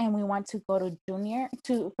middle and we want to go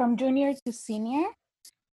from junior to senior?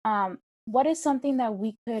 What is something that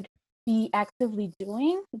we could be actively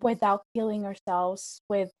doing without killing ourselves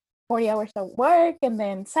with 40 hours of work and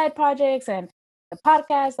then side projects and the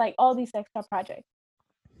podcast, like all these extra projects?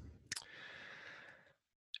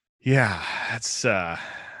 Yeah, that's a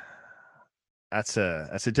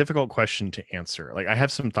difficult question to answer. Like, I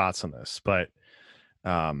have some thoughts on this, but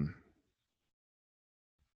so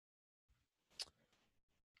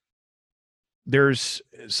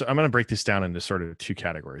I'm going to break this down into sort of 2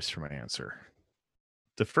 categories for my answer.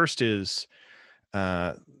 The first is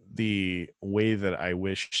the way that I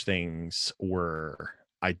wish things were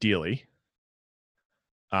ideally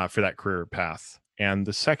for that career path. And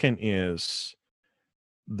the second is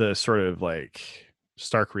the sort of like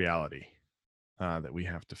stark reality that we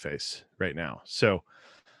have to face right now. So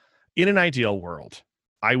in an ideal world,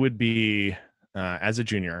 I would be as a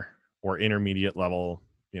junior or intermediate level,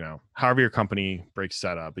 however your company breaks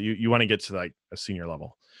that up, but you want to get to like a senior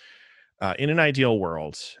level. In an ideal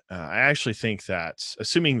world, I actually think that,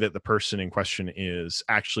 assuming that the person in question is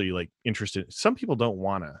actually like interested, some people don't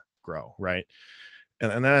want to grow, right?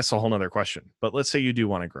 And that's a whole nother question. But let's say you do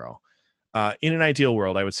want to grow. In an ideal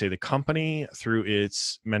world, I would say the company, through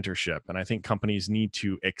its mentorship, and I think companies need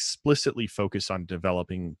to explicitly focus on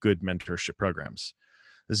developing good mentorship programs.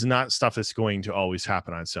 This is not stuff that's going to always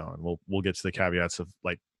happen on its own. We'll get to the caveats of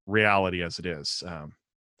like reality as it is.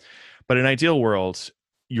 But in an ideal world,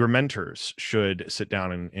 your mentors should sit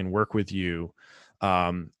down and work with you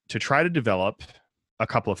to try to develop a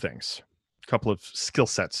couple of things, a couple of skill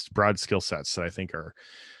sets, broad skill sets that I think are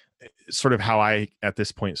sort of how I, at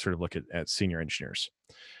this point, sort of look at senior engineers.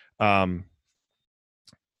 The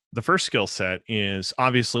first skill set is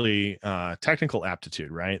obviously technical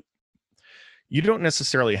aptitude, right? You don't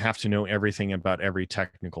necessarily have to know everything about every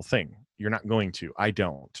technical thing. You're not going to. I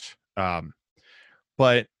don't.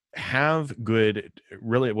 But have good,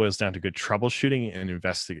 really it boils down to good troubleshooting and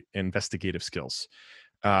investigative skills.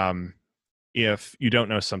 If you don't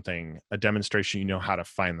know something, a demonstration, you know how to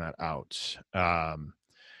find that out.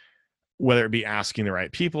 Whether it be asking the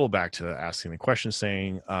right people, back to asking the question,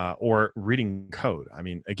 saying, or reading code. I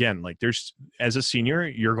mean, again, like as a senior,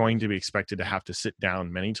 you're going to be expected to have to sit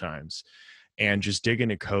down many times and just dig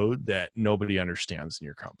into code that nobody understands in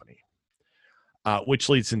your company. Which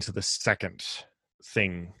leads into the second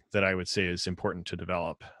thing that I would say is important to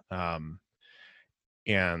develop. And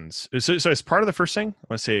so as part of the first thing, I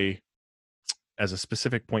want to say, as a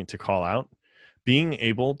specific point to call out, being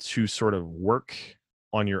able to sort of work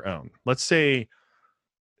on your own. Let's say,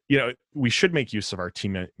 we should make use of our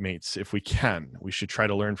teammates if we can. We should try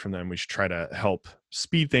to learn from them. We should try to help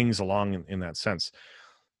speed things along in that sense.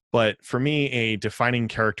 But for me, a defining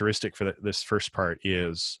characteristic for this first part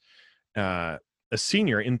is a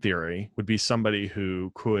senior, in theory, would be somebody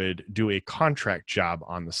who could do a contract job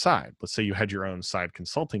on the side. Let's say you had your own side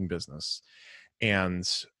consulting business and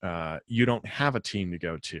you don't have a team to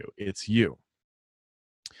go to. It's you.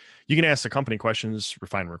 You can ask the company questions,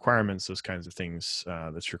 refine requirements, those kinds of things.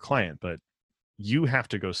 That's your client, but you have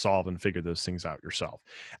to go solve and figure those things out yourself,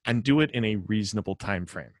 and do it in a reasonable time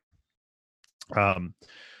frame.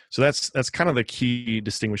 So that's kind of the key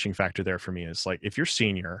distinguishing factor there for me. Is like, if you're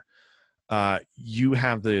senior, you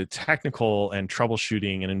have the technical and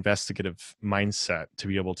troubleshooting and investigative mindset to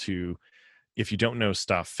be able to, if you don't know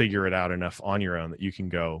stuff, figure it out enough on your own that you can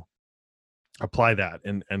go apply that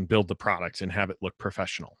and build the product and have it look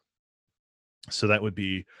professional. So that would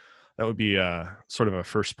be sort of a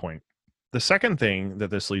first point. The second thing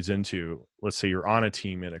that this leads into, let's say you're on a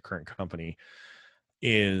team at a current company,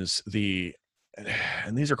 is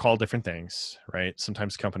and these are called different things, right?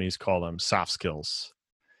 Sometimes companies call them soft skills.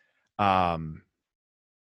 I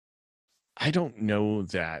don't know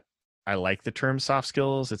that I like the term soft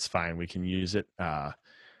skills. It's fine. We can use it. I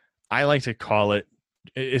like to call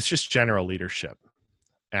it's just general leadership.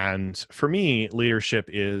 And for me, leadership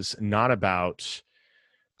is not about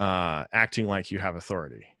acting like you have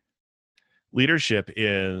authority. Leadership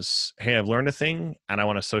is, hey, I've learned a thing and I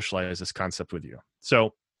want to socialize this concept with you.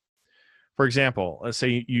 So, for example, let's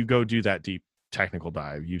say you go do that deep technical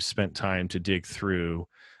dive. You've spent time to dig through,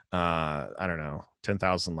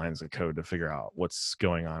 10,000 lines of code to figure out what's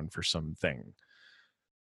going on for something.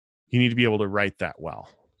 You need to be able to write that well.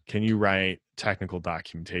 Can you write technical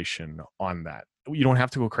documentation on that? You don't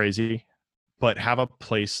have to go crazy, but have a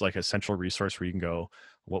place, like a central resource where you can go.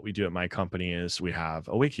 What we do at my company is we have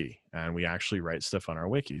a wiki and we actually write stuff on our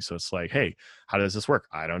wiki. So it's like, hey, how does this work?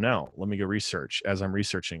 I don't know. Let me go research. As I'm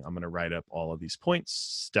researching, I'm going to write up all of these points,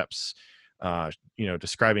 steps,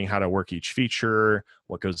 describing how to work each feature,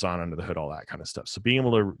 what goes on under the hood, all that kind of stuff. So being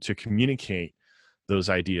able to communicate those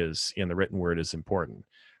ideas in the written word is important.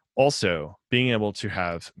 Also, being able to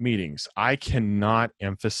have meetings. I cannot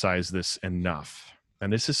emphasize this enough.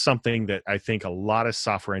 And this is something that I think a lot of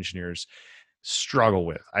software engineers struggle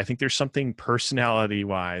with. I think there's something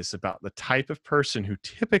personality-wise about the type of person who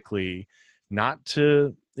typically, not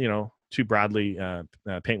to, too broadly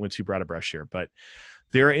paint with too broad a brush here, but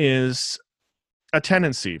there is a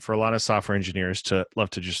tendency for a lot of software engineers to love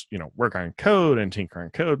to just, work on code and tinker on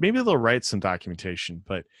code. Maybe they'll write some documentation,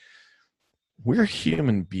 but we're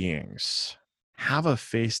human beings. Have a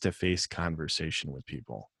face-to-face conversation with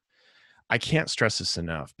people. I can't stress this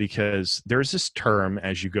enough, because there's this term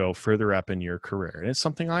as you go further up in your career, and it's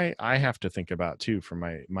something I have to think about too for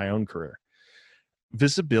my own career.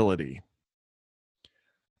 Visibility.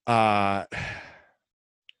 It's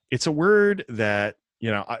a word that,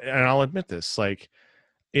 and I'll admit this, like,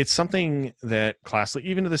 it's something that classically,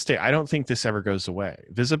 even to this day, I don't think this ever goes away.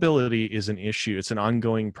 Visibility is an issue. It's an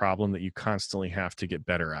ongoing problem that you constantly have to get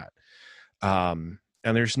better at. And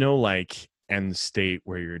there's no like end state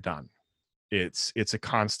where you're done. It's a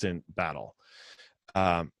constant battle.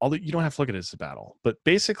 Although you don't have to look at it as a battle, but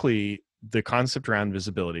basically the concept around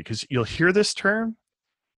visibility, because you'll hear this term,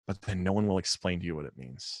 but then no one will explain to you what it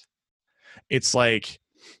means. It's like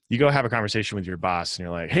you go have a conversation with your boss and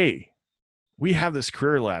you're like, hey, we have this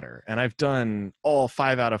career ladder and I've done all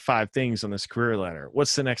 5 out of 5 things on this career ladder.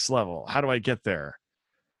 What's the next level? How do I get there?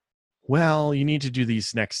 Well, you need to do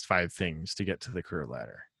these next 5 things to get to the career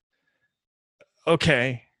ladder.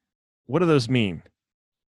 Okay. What do those mean?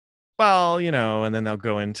 Well, and then they'll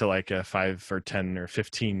go into like a 5 or 10 or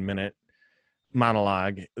 15 minute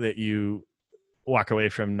monologue that you walk away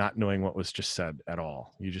from not knowing what was just said at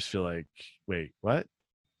all. You just feel like, wait, what?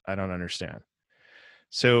 I don't understand.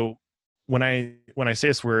 So when I say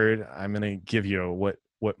this word, I'm going to give you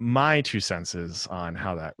what my 2 cents is on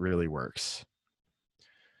how that really works.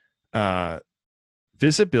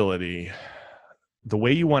 Visibility, the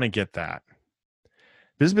way you want to get that,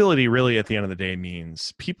 visibility really at the end of the day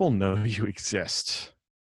means people know you exist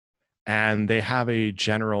and they have a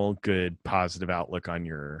general good positive outlook on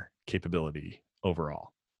your capability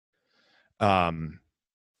overall.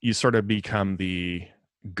 You sort of become the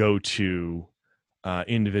go-to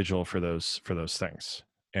individual for those things.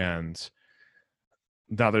 And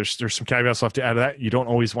now there's some caveats left to add to that. You don't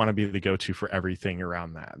always want to be the go-to for everything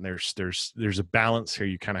around that. And there's a balance here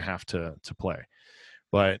you kind of have to play.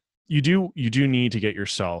 But you do need to get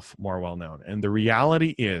yourself more well known. And the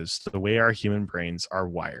reality is the way our human brains are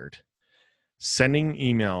wired, sending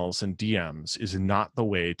emails and DMs is not the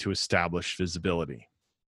way to establish visibility.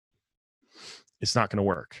 It's not going to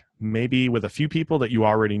work. Maybe with a few people that you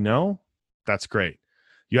already know, that's great.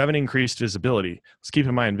 You haven't increased visibility. Let's keep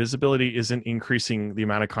in mind, visibility isn't increasing the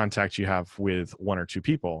amount of contact you have with 1 or 2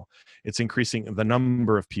 people. It's increasing the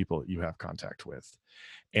number of people you have contact with.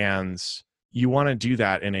 And you want to do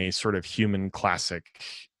that in a sort of human classic,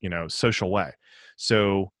 social way.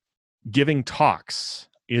 So giving talks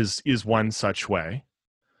is one such way.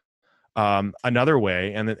 Another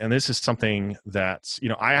way, and this is something that,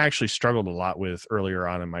 I actually struggled a lot with earlier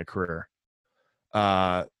on in my career.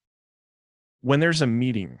 When there's a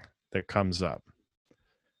meeting that comes up,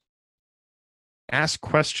 ask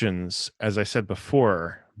questions, as I said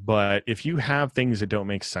before, but if you have things that don't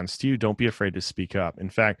make sense to you, don't be afraid to speak up. In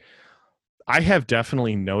fact, I have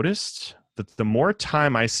definitely noticed that the more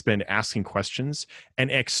time I spend asking questions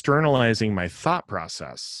and externalizing my thought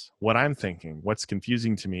process, what I'm thinking, what's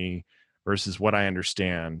confusing to me versus what I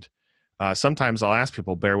understand, sometimes I'll ask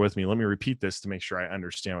people, bear with me, let me repeat this to make sure I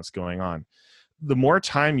understand what's going on. The more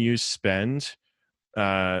time you spend,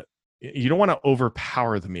 you don't want to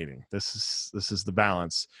overpower the meeting. This is the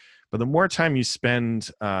balance. But the more time you spend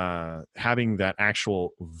having that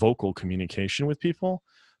actual vocal communication with people,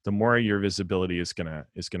 the more your visibility is gonna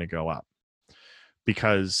go up.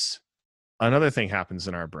 Because another thing happens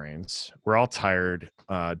in our brains. We're all tired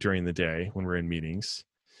during the day when we're in meetings,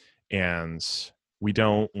 and we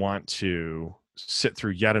don't want to sit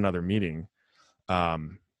through yet another meeting.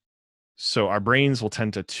 So our brains will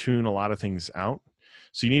tend to tune a lot of things out.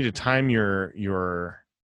 So you need to time the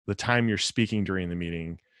time you're speaking during the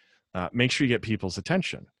meeting. Make sure you get people's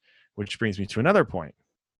attention, which brings me to another point.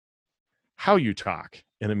 How you talk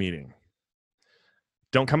in a meeting.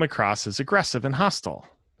 Don't come across as aggressive and hostile.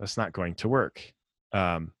 That's not going to work.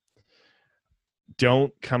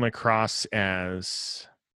 Don't come across as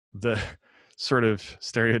the sort of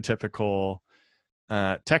stereotypical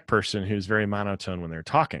tech person who's very monotone when they're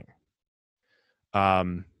talking.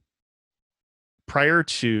 Prior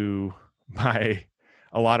to a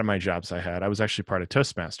lot of my jobs I was actually part of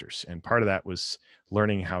Toastmasters, and part of that was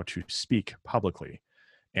learning how to speak publicly.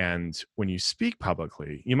 And when you speak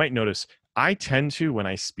publicly, you might notice I tend to, when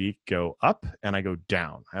I speak, go up and I go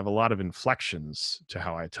down. I have a lot of inflections to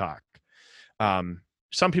how I talk.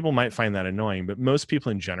 Some people might find that annoying, but most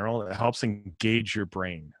people in general, it helps engage your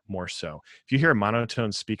brain more so. If you hear a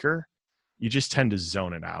monotone speaker, you just tend to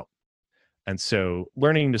zone it out. And so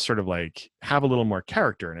learning to sort of like have a little more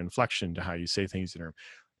character and inflection to how you say things in a room.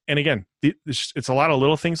 And again, it's a lot of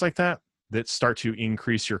little things like that start to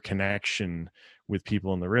increase your connection with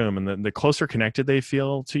people in the room. And the closer connected they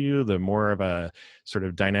feel to you, the more of a sort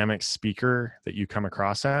of dynamic speaker that you come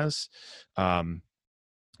across as,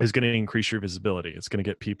 is going to increase your visibility. It's going to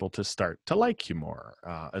get people to start to like you more,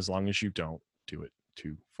 as long as you don't do it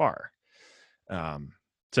too far.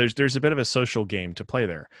 So there's a bit of a social game to play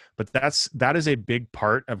there, but that is a big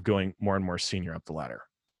part of going more and more senior up the ladder.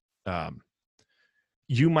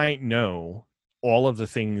 You might know all of the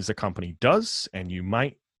things a company does, and you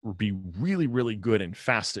might be really, really good and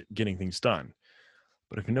fast at getting things done.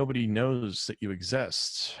 But if nobody knows that you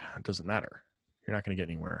exist, it doesn't matter. You're not going to get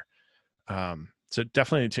anywhere. So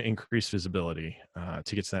definitely to increase visibility,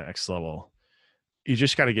 to get to that next level, you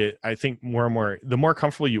just got to get, I think, more and more, the more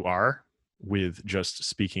comfortable you are with just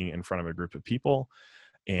speaking in front of a group of people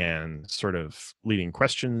and sort of leading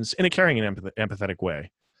questions in a caring and empathetic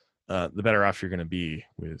way, the better off you're going to be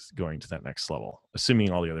with going to that next level,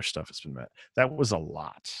 assuming all the other stuff has been met. That was a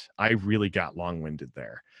lot. I really got long-winded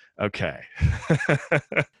there. Okay.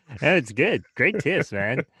 No, it's good. Great tips,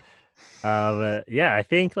 man. Yeah, I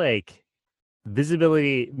think like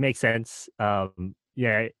visibility makes sense.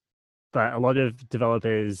 Yeah, but a lot of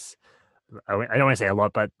developers, I don't want to say a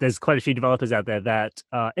lot, but there's quite a few developers out there that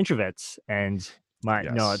are introverts and might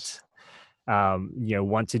Yes. not,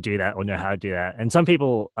 want to do that or know how to do that. And some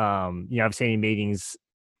people, I've seen in meetings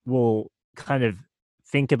will kind of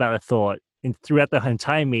think about a thought throughout the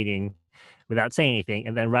entire meeting without saying anything.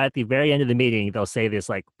 And then right at the very end of the meeting, they'll say this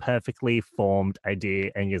like perfectly formed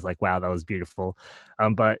idea. And you're like, wow, that was beautiful.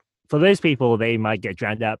 But for those people, they might get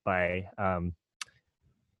drowned out by,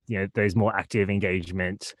 those more active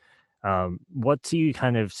engagement. What do you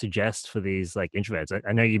kind of suggest for these like introverts?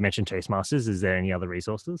 I know you mentioned Toastmasters. Is there any other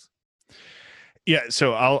resources? Yeah,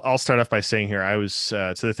 so I'll start off by saying here, I was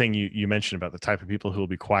to the thing you mentioned about the type of people who will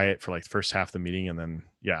be quiet for like the first half of the meeting, and then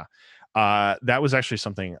that was actually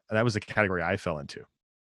something that was the category I fell into.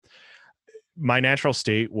 My natural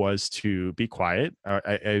state was to be quiet.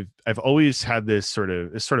 I've always had this sort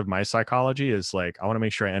of my psychology is like I want to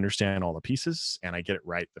make sure I understand all the pieces and I get it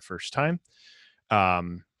right the first time,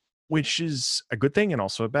 which is a good thing and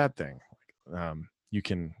also a bad thing. You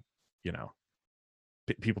can,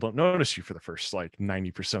 people don't notice you for the first like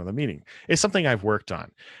 90% of the meeting. It's something I've worked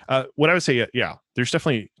on. What I would say, yeah, there's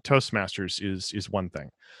definitely Toastmasters is one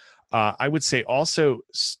thing. I would say also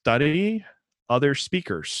study other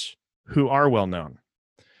speakers who are well known.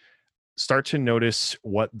 Start to notice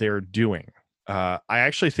what they're doing. I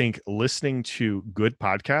actually think listening to good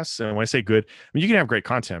podcasts, and when I say good, I mean you can have great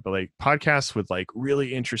content, but like podcasts with like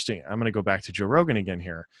really interesting. I'm going to go back to Joe Rogan again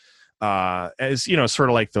here, as sort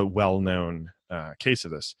of like the well-known case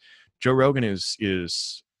of this. Joe Rogan is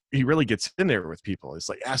he really gets in there with people. It's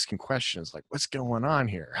like asking questions like, what's going on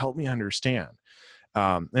here? Help me understand.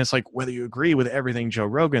 And it's like whether you agree with everything Joe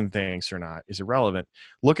Rogan thinks or not is irrelevant.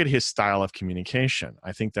 Look at his style of communication.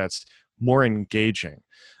 I think that's more engaging.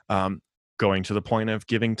 Going to the point of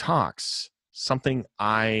giving talks, something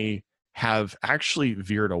I have actually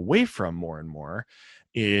veered away from more and more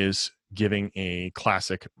is giving a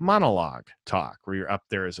classic monologue talk where you're up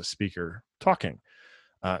there as a speaker talking.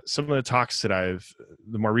 Some of the talks that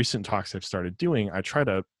the more recent talks I've started doing, I try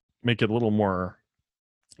to make it a little more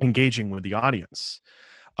engaging with the audience.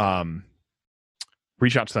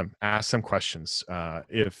 Reach out to them, ask them questions.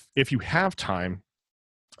 If you have time,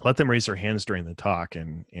 let them raise their hands during the talk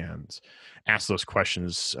and ask those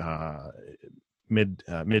questions mid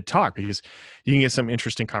talk, because you can get some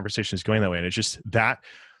interesting conversations going that way. And it's just that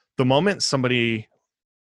the moment somebody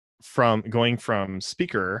going from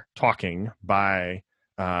speaker talking by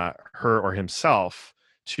her or himself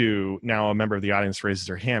to now a member of the audience raises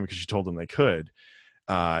their hand because you told them they could,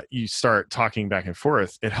 you start talking back and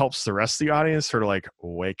forth. It helps the rest of the audience sort of like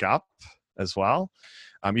wake up as well.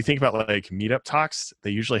 You think about like meetup talks,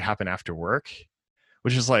 they usually happen after work,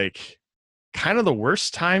 which is like kind of the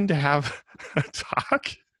worst time to have a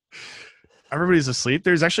talk. Everybody's asleep.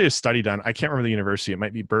 There's actually a study done. I can't remember the university. It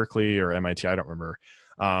might be Berkeley or MIT. I don't remember.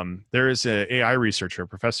 There is an AI researcher, a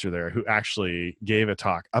professor there, who actually gave a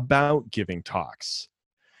talk about giving talks.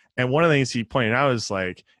 And one of the things he pointed out is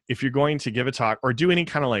like, if you're going to give a talk or do any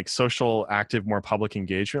kind of like social, active, more public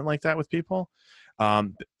engagement like that with people,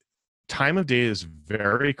 time of day is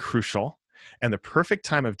very crucial. And the perfect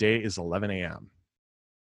time of day is 11 a.m.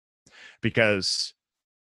 because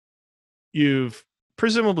you've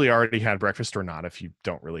presumably already had breakfast or not if you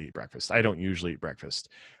don't really eat breakfast. I don't usually eat breakfast,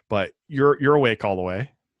 but you're awake all the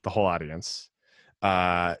way, the whole audience.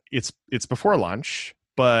 It's before lunch,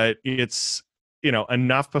 but it's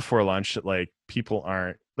enough before lunch that like people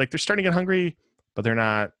aren't like they're starting to get hungry, but they're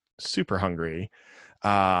not super hungry.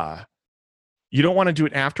 You don't want to do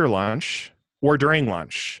it after lunch or during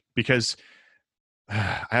lunch because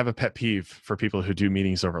I have a pet peeve for people who do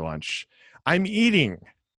meetings over lunch. I'm eating.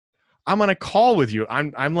 I'm on a call with you.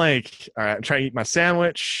 I'm like, all right, I'm trying to eat my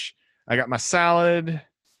sandwich. I got my salad.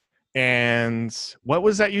 And what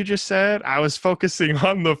was that you just said? I was focusing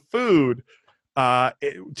on the food.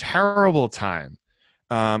 Terrible time.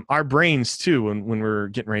 Our brains too, when we're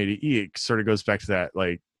getting ready to eat, sort of goes back to that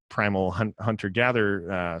like primal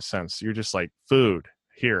hunter-gatherer sense. You're just like, food,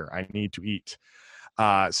 here, I need to eat.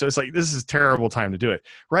 So it's like, this is a terrible time to do it.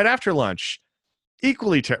 Right after lunch,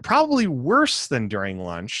 equally, probably worse than during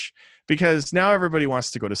lunch, because now everybody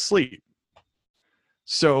wants to go to sleep.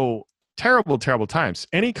 So terrible, terrible times.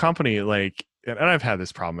 Any company, like, and I've had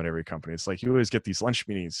this problem at every company. It's like you always get these lunch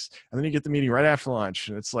meetings, and then you get the meeting right after lunch,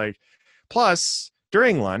 and it's like, plus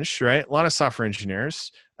during lunch, right? A lot of software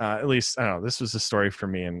engineers, at least I don't know. This was the story for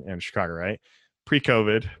me in Chicago, right?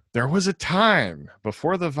 Pre-COVID, there was a time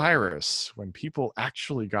before the virus when people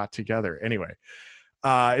actually got together. Anyway,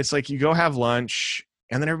 it's like you go have lunch,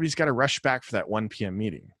 and then everybody's got to rush back for that 1 p.m.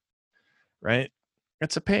 meeting, right?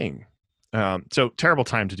 It's a pain. So terrible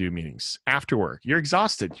time to do meetings after work. You're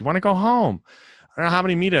exhausted. You want to go home. I don't know how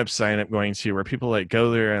many meetups I end up going to where people like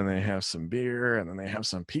go there and they have some beer and then they have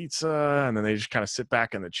some pizza and then they just kind of sit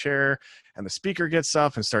back in the chair and the speaker gets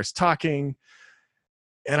up and starts talking.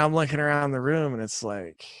 And I'm looking around the room and it's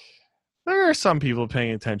like, there are some people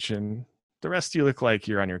paying attention. The rest of you look like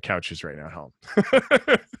you're on your couches right now at home,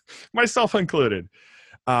 myself included.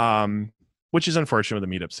 Which is unfortunate with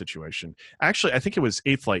the meetup situation. Actually, I think it was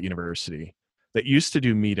Eighth Light University that used to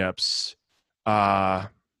do meetups. I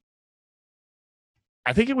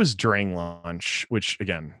think it was during lunch, which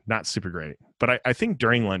again, not super great. But I think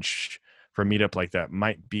during lunch for a meetup like that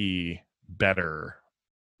might be better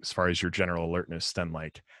as far as your general alertness than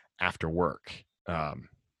like after work.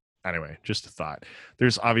 Anyway, just a thought.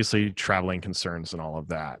 There's obviously traveling concerns and all of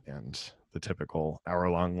that, and the typical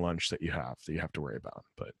hour-long lunch that you have to worry about.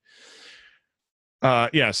 But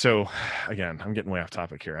yeah, so again, I'm getting way off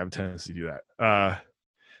topic here. I have a tendency to do that.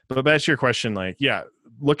 But back to your question, like, yeah,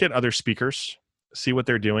 look at other speakers, see what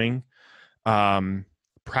they're doing,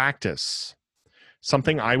 practice.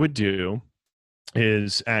 Something I would do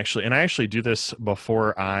is actually, and I actually do this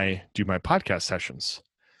before I do my podcast sessions.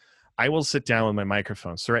 I will sit down with my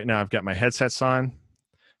microphone. So right now I've got my headsets on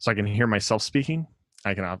so I can hear myself speaking.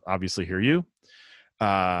 I can obviously hear you.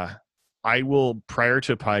 I will, prior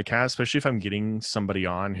to a podcast, especially if I'm getting somebody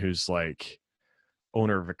on who's like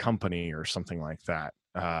owner of a company or something like that,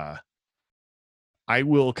 I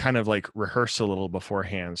will kind of like rehearse a little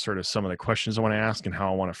beforehand, sort of some of the questions I want to ask and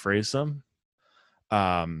how I want to phrase them.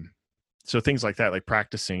 So things like that, like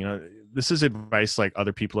practicing, this is advice like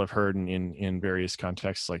other people have heard in various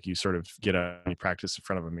contexts, like you sort of get a practice in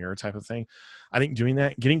front of a mirror type of thing. I think doing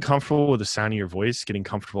that, getting comfortable with the sound of your voice, getting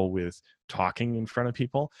comfortable with talking in front of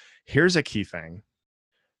people. Here's a key thing.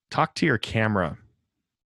 Talk to your camera.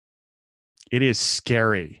 It is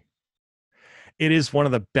scary. It is one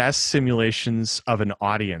of the best simulations of an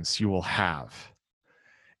audience you will have.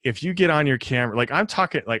 If you get on your camera, like I'm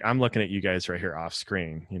talking, like I'm looking at you guys right here off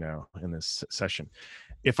screen, you know, in this session.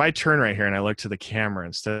 If I turn right here and I look to the camera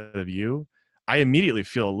instead of you, I immediately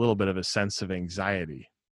feel a little bit of a sense of anxiety.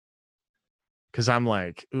 Because I'm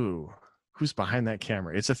like, ooh, who's behind that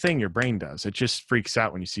camera? It's a thing your brain does. It just freaks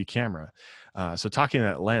out when you see camera. So talking to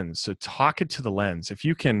that lens, so talk it to the lens. If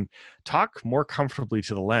you can talk more comfortably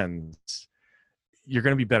to the lens, you're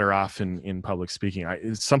going to be better off in public speaking.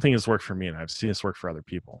 It's something that's worked for me, and I've seen this work for other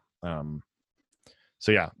people.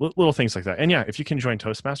 So yeah, little things like that. And yeah, if you can join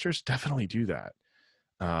Toastmasters, definitely do that.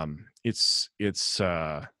 It's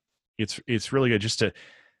really good just to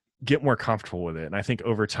get more comfortable with it. And I think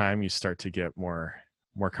over time you start to get more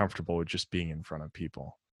comfortable with just being in front of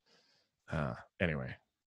people. Anyway.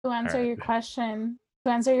 To answer your question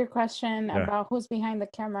Yeah. about who's behind the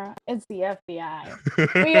camera, it's the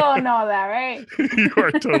FBI. We all know that, right? You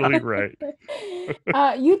are totally right.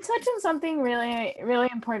 You touched on something really, really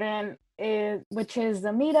important, which is the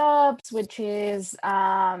meetups, which is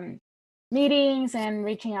meetings and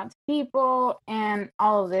reaching out to people and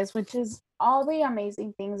all of this, which is all the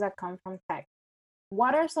amazing things that come from tech.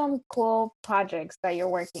 What are some cool projects that you're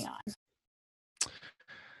working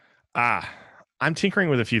on? I'm tinkering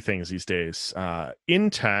with a few things these days. In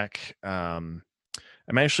tech, I'm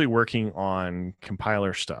actually working on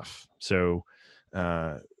compiler stuff. So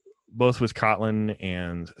both with Kotlin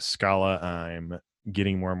and Scala, I'm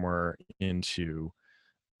getting more and more into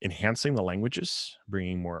enhancing the languages,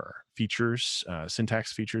 bringing more features,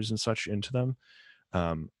 syntax features and such into them.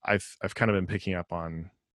 I've kind of been picking up on,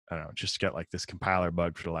 I don't know, just get like this compiler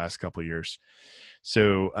bug for the last couple of years.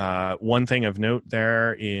 So one thing of note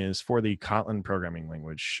there is for the Kotlin programming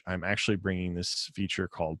language, I'm actually bringing this feature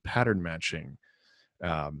called pattern matching.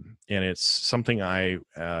 And it's something I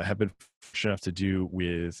have been fortunate enough to do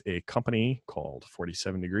with a company called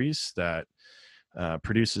 47 Degrees that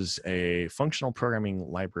produces a functional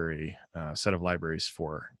programming library, set of libraries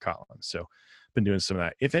for Kotlin. So I've been doing some of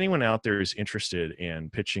that. If anyone out there is interested in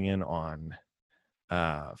pitching in on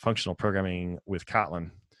functional programming with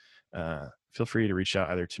Kotlin, feel free to reach out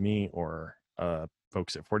either to me or a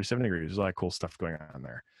folks at 47 Degrees. There's a lot of cool stuff going on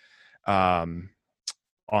there.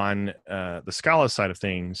 On the Scala side of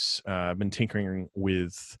things, I've been tinkering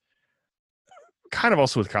with kind of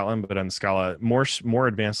also with Kotlin, but on Scala, more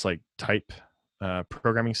advanced like type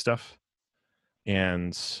programming stuff,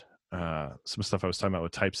 and some stuff I was talking about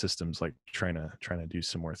with type systems, like trying to do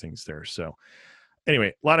some more things there. So anyway,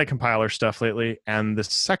 a lot of compiler stuff lately. And the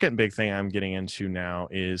second big thing I'm getting into now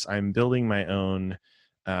is I'm building my own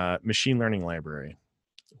machine learning library,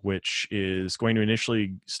 which is going to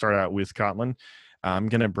initially start out with Kotlin. I'm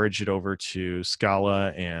going to bridge it over to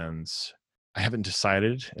Scala, and I haven't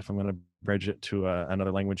decided if I'm going to bridge it to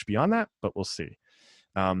another language beyond that, but we'll see.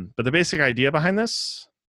 But the basic idea behind this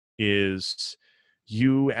is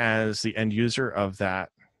you as the end user of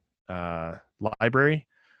that library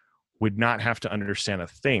would not have to understand a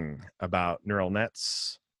thing about neural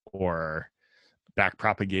nets or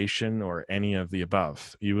backpropagation or any of the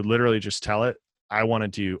above. You would literally just tell it, I want to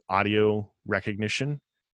do audio recognition.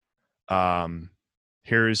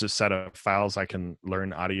 Here's a set of files I can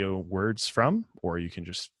learn audio words from, or you can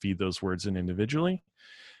just feed those words in individually,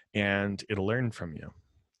 and it'll learn from you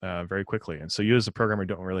very quickly. And so you as a programmer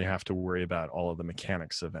don't really have to worry about all of the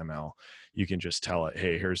mechanics of ML. You can just tell it,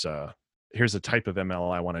 hey, here's a type of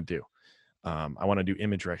ML I want to do. I want to do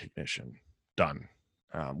image recognition. Done.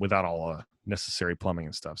 Without all necessary plumbing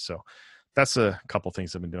and stuff. So that's a couple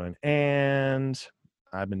things I've been doing. And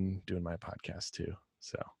I've been doing my podcast too.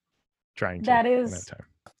 So trying to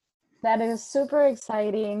that is super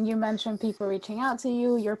exciting. You mentioned people reaching out to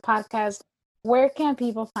you, your podcast. Where can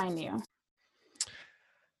people find you?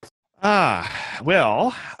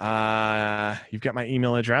 Well, you've got my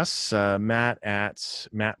email address,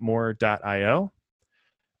 matt@mattmoore.io,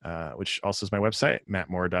 which also is my website,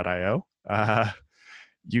 mattmoore.io.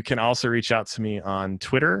 You can also reach out to me on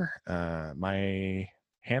Twitter. My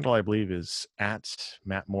handle, I believe, is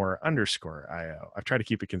 @mattmoore_io. I've tried to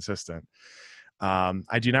keep it consistent.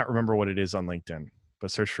 I do not remember what it is on LinkedIn, but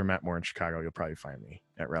search for Matt Moore in Chicago. You'll probably find me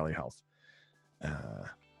at Rally Health. I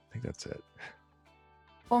think that's it.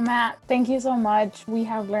 Well, Matt, thank you so much. We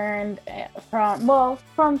have learned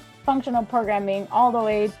from functional programming all the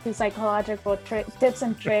way to psychological tips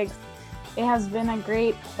and tricks. It has been a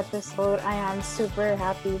great episode. I am super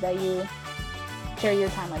happy that you share your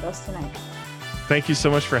time with us tonight. Thank you so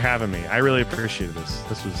much for having me. I really appreciated this.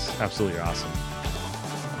 This was absolutely awesome.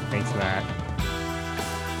 Thanks, Matt.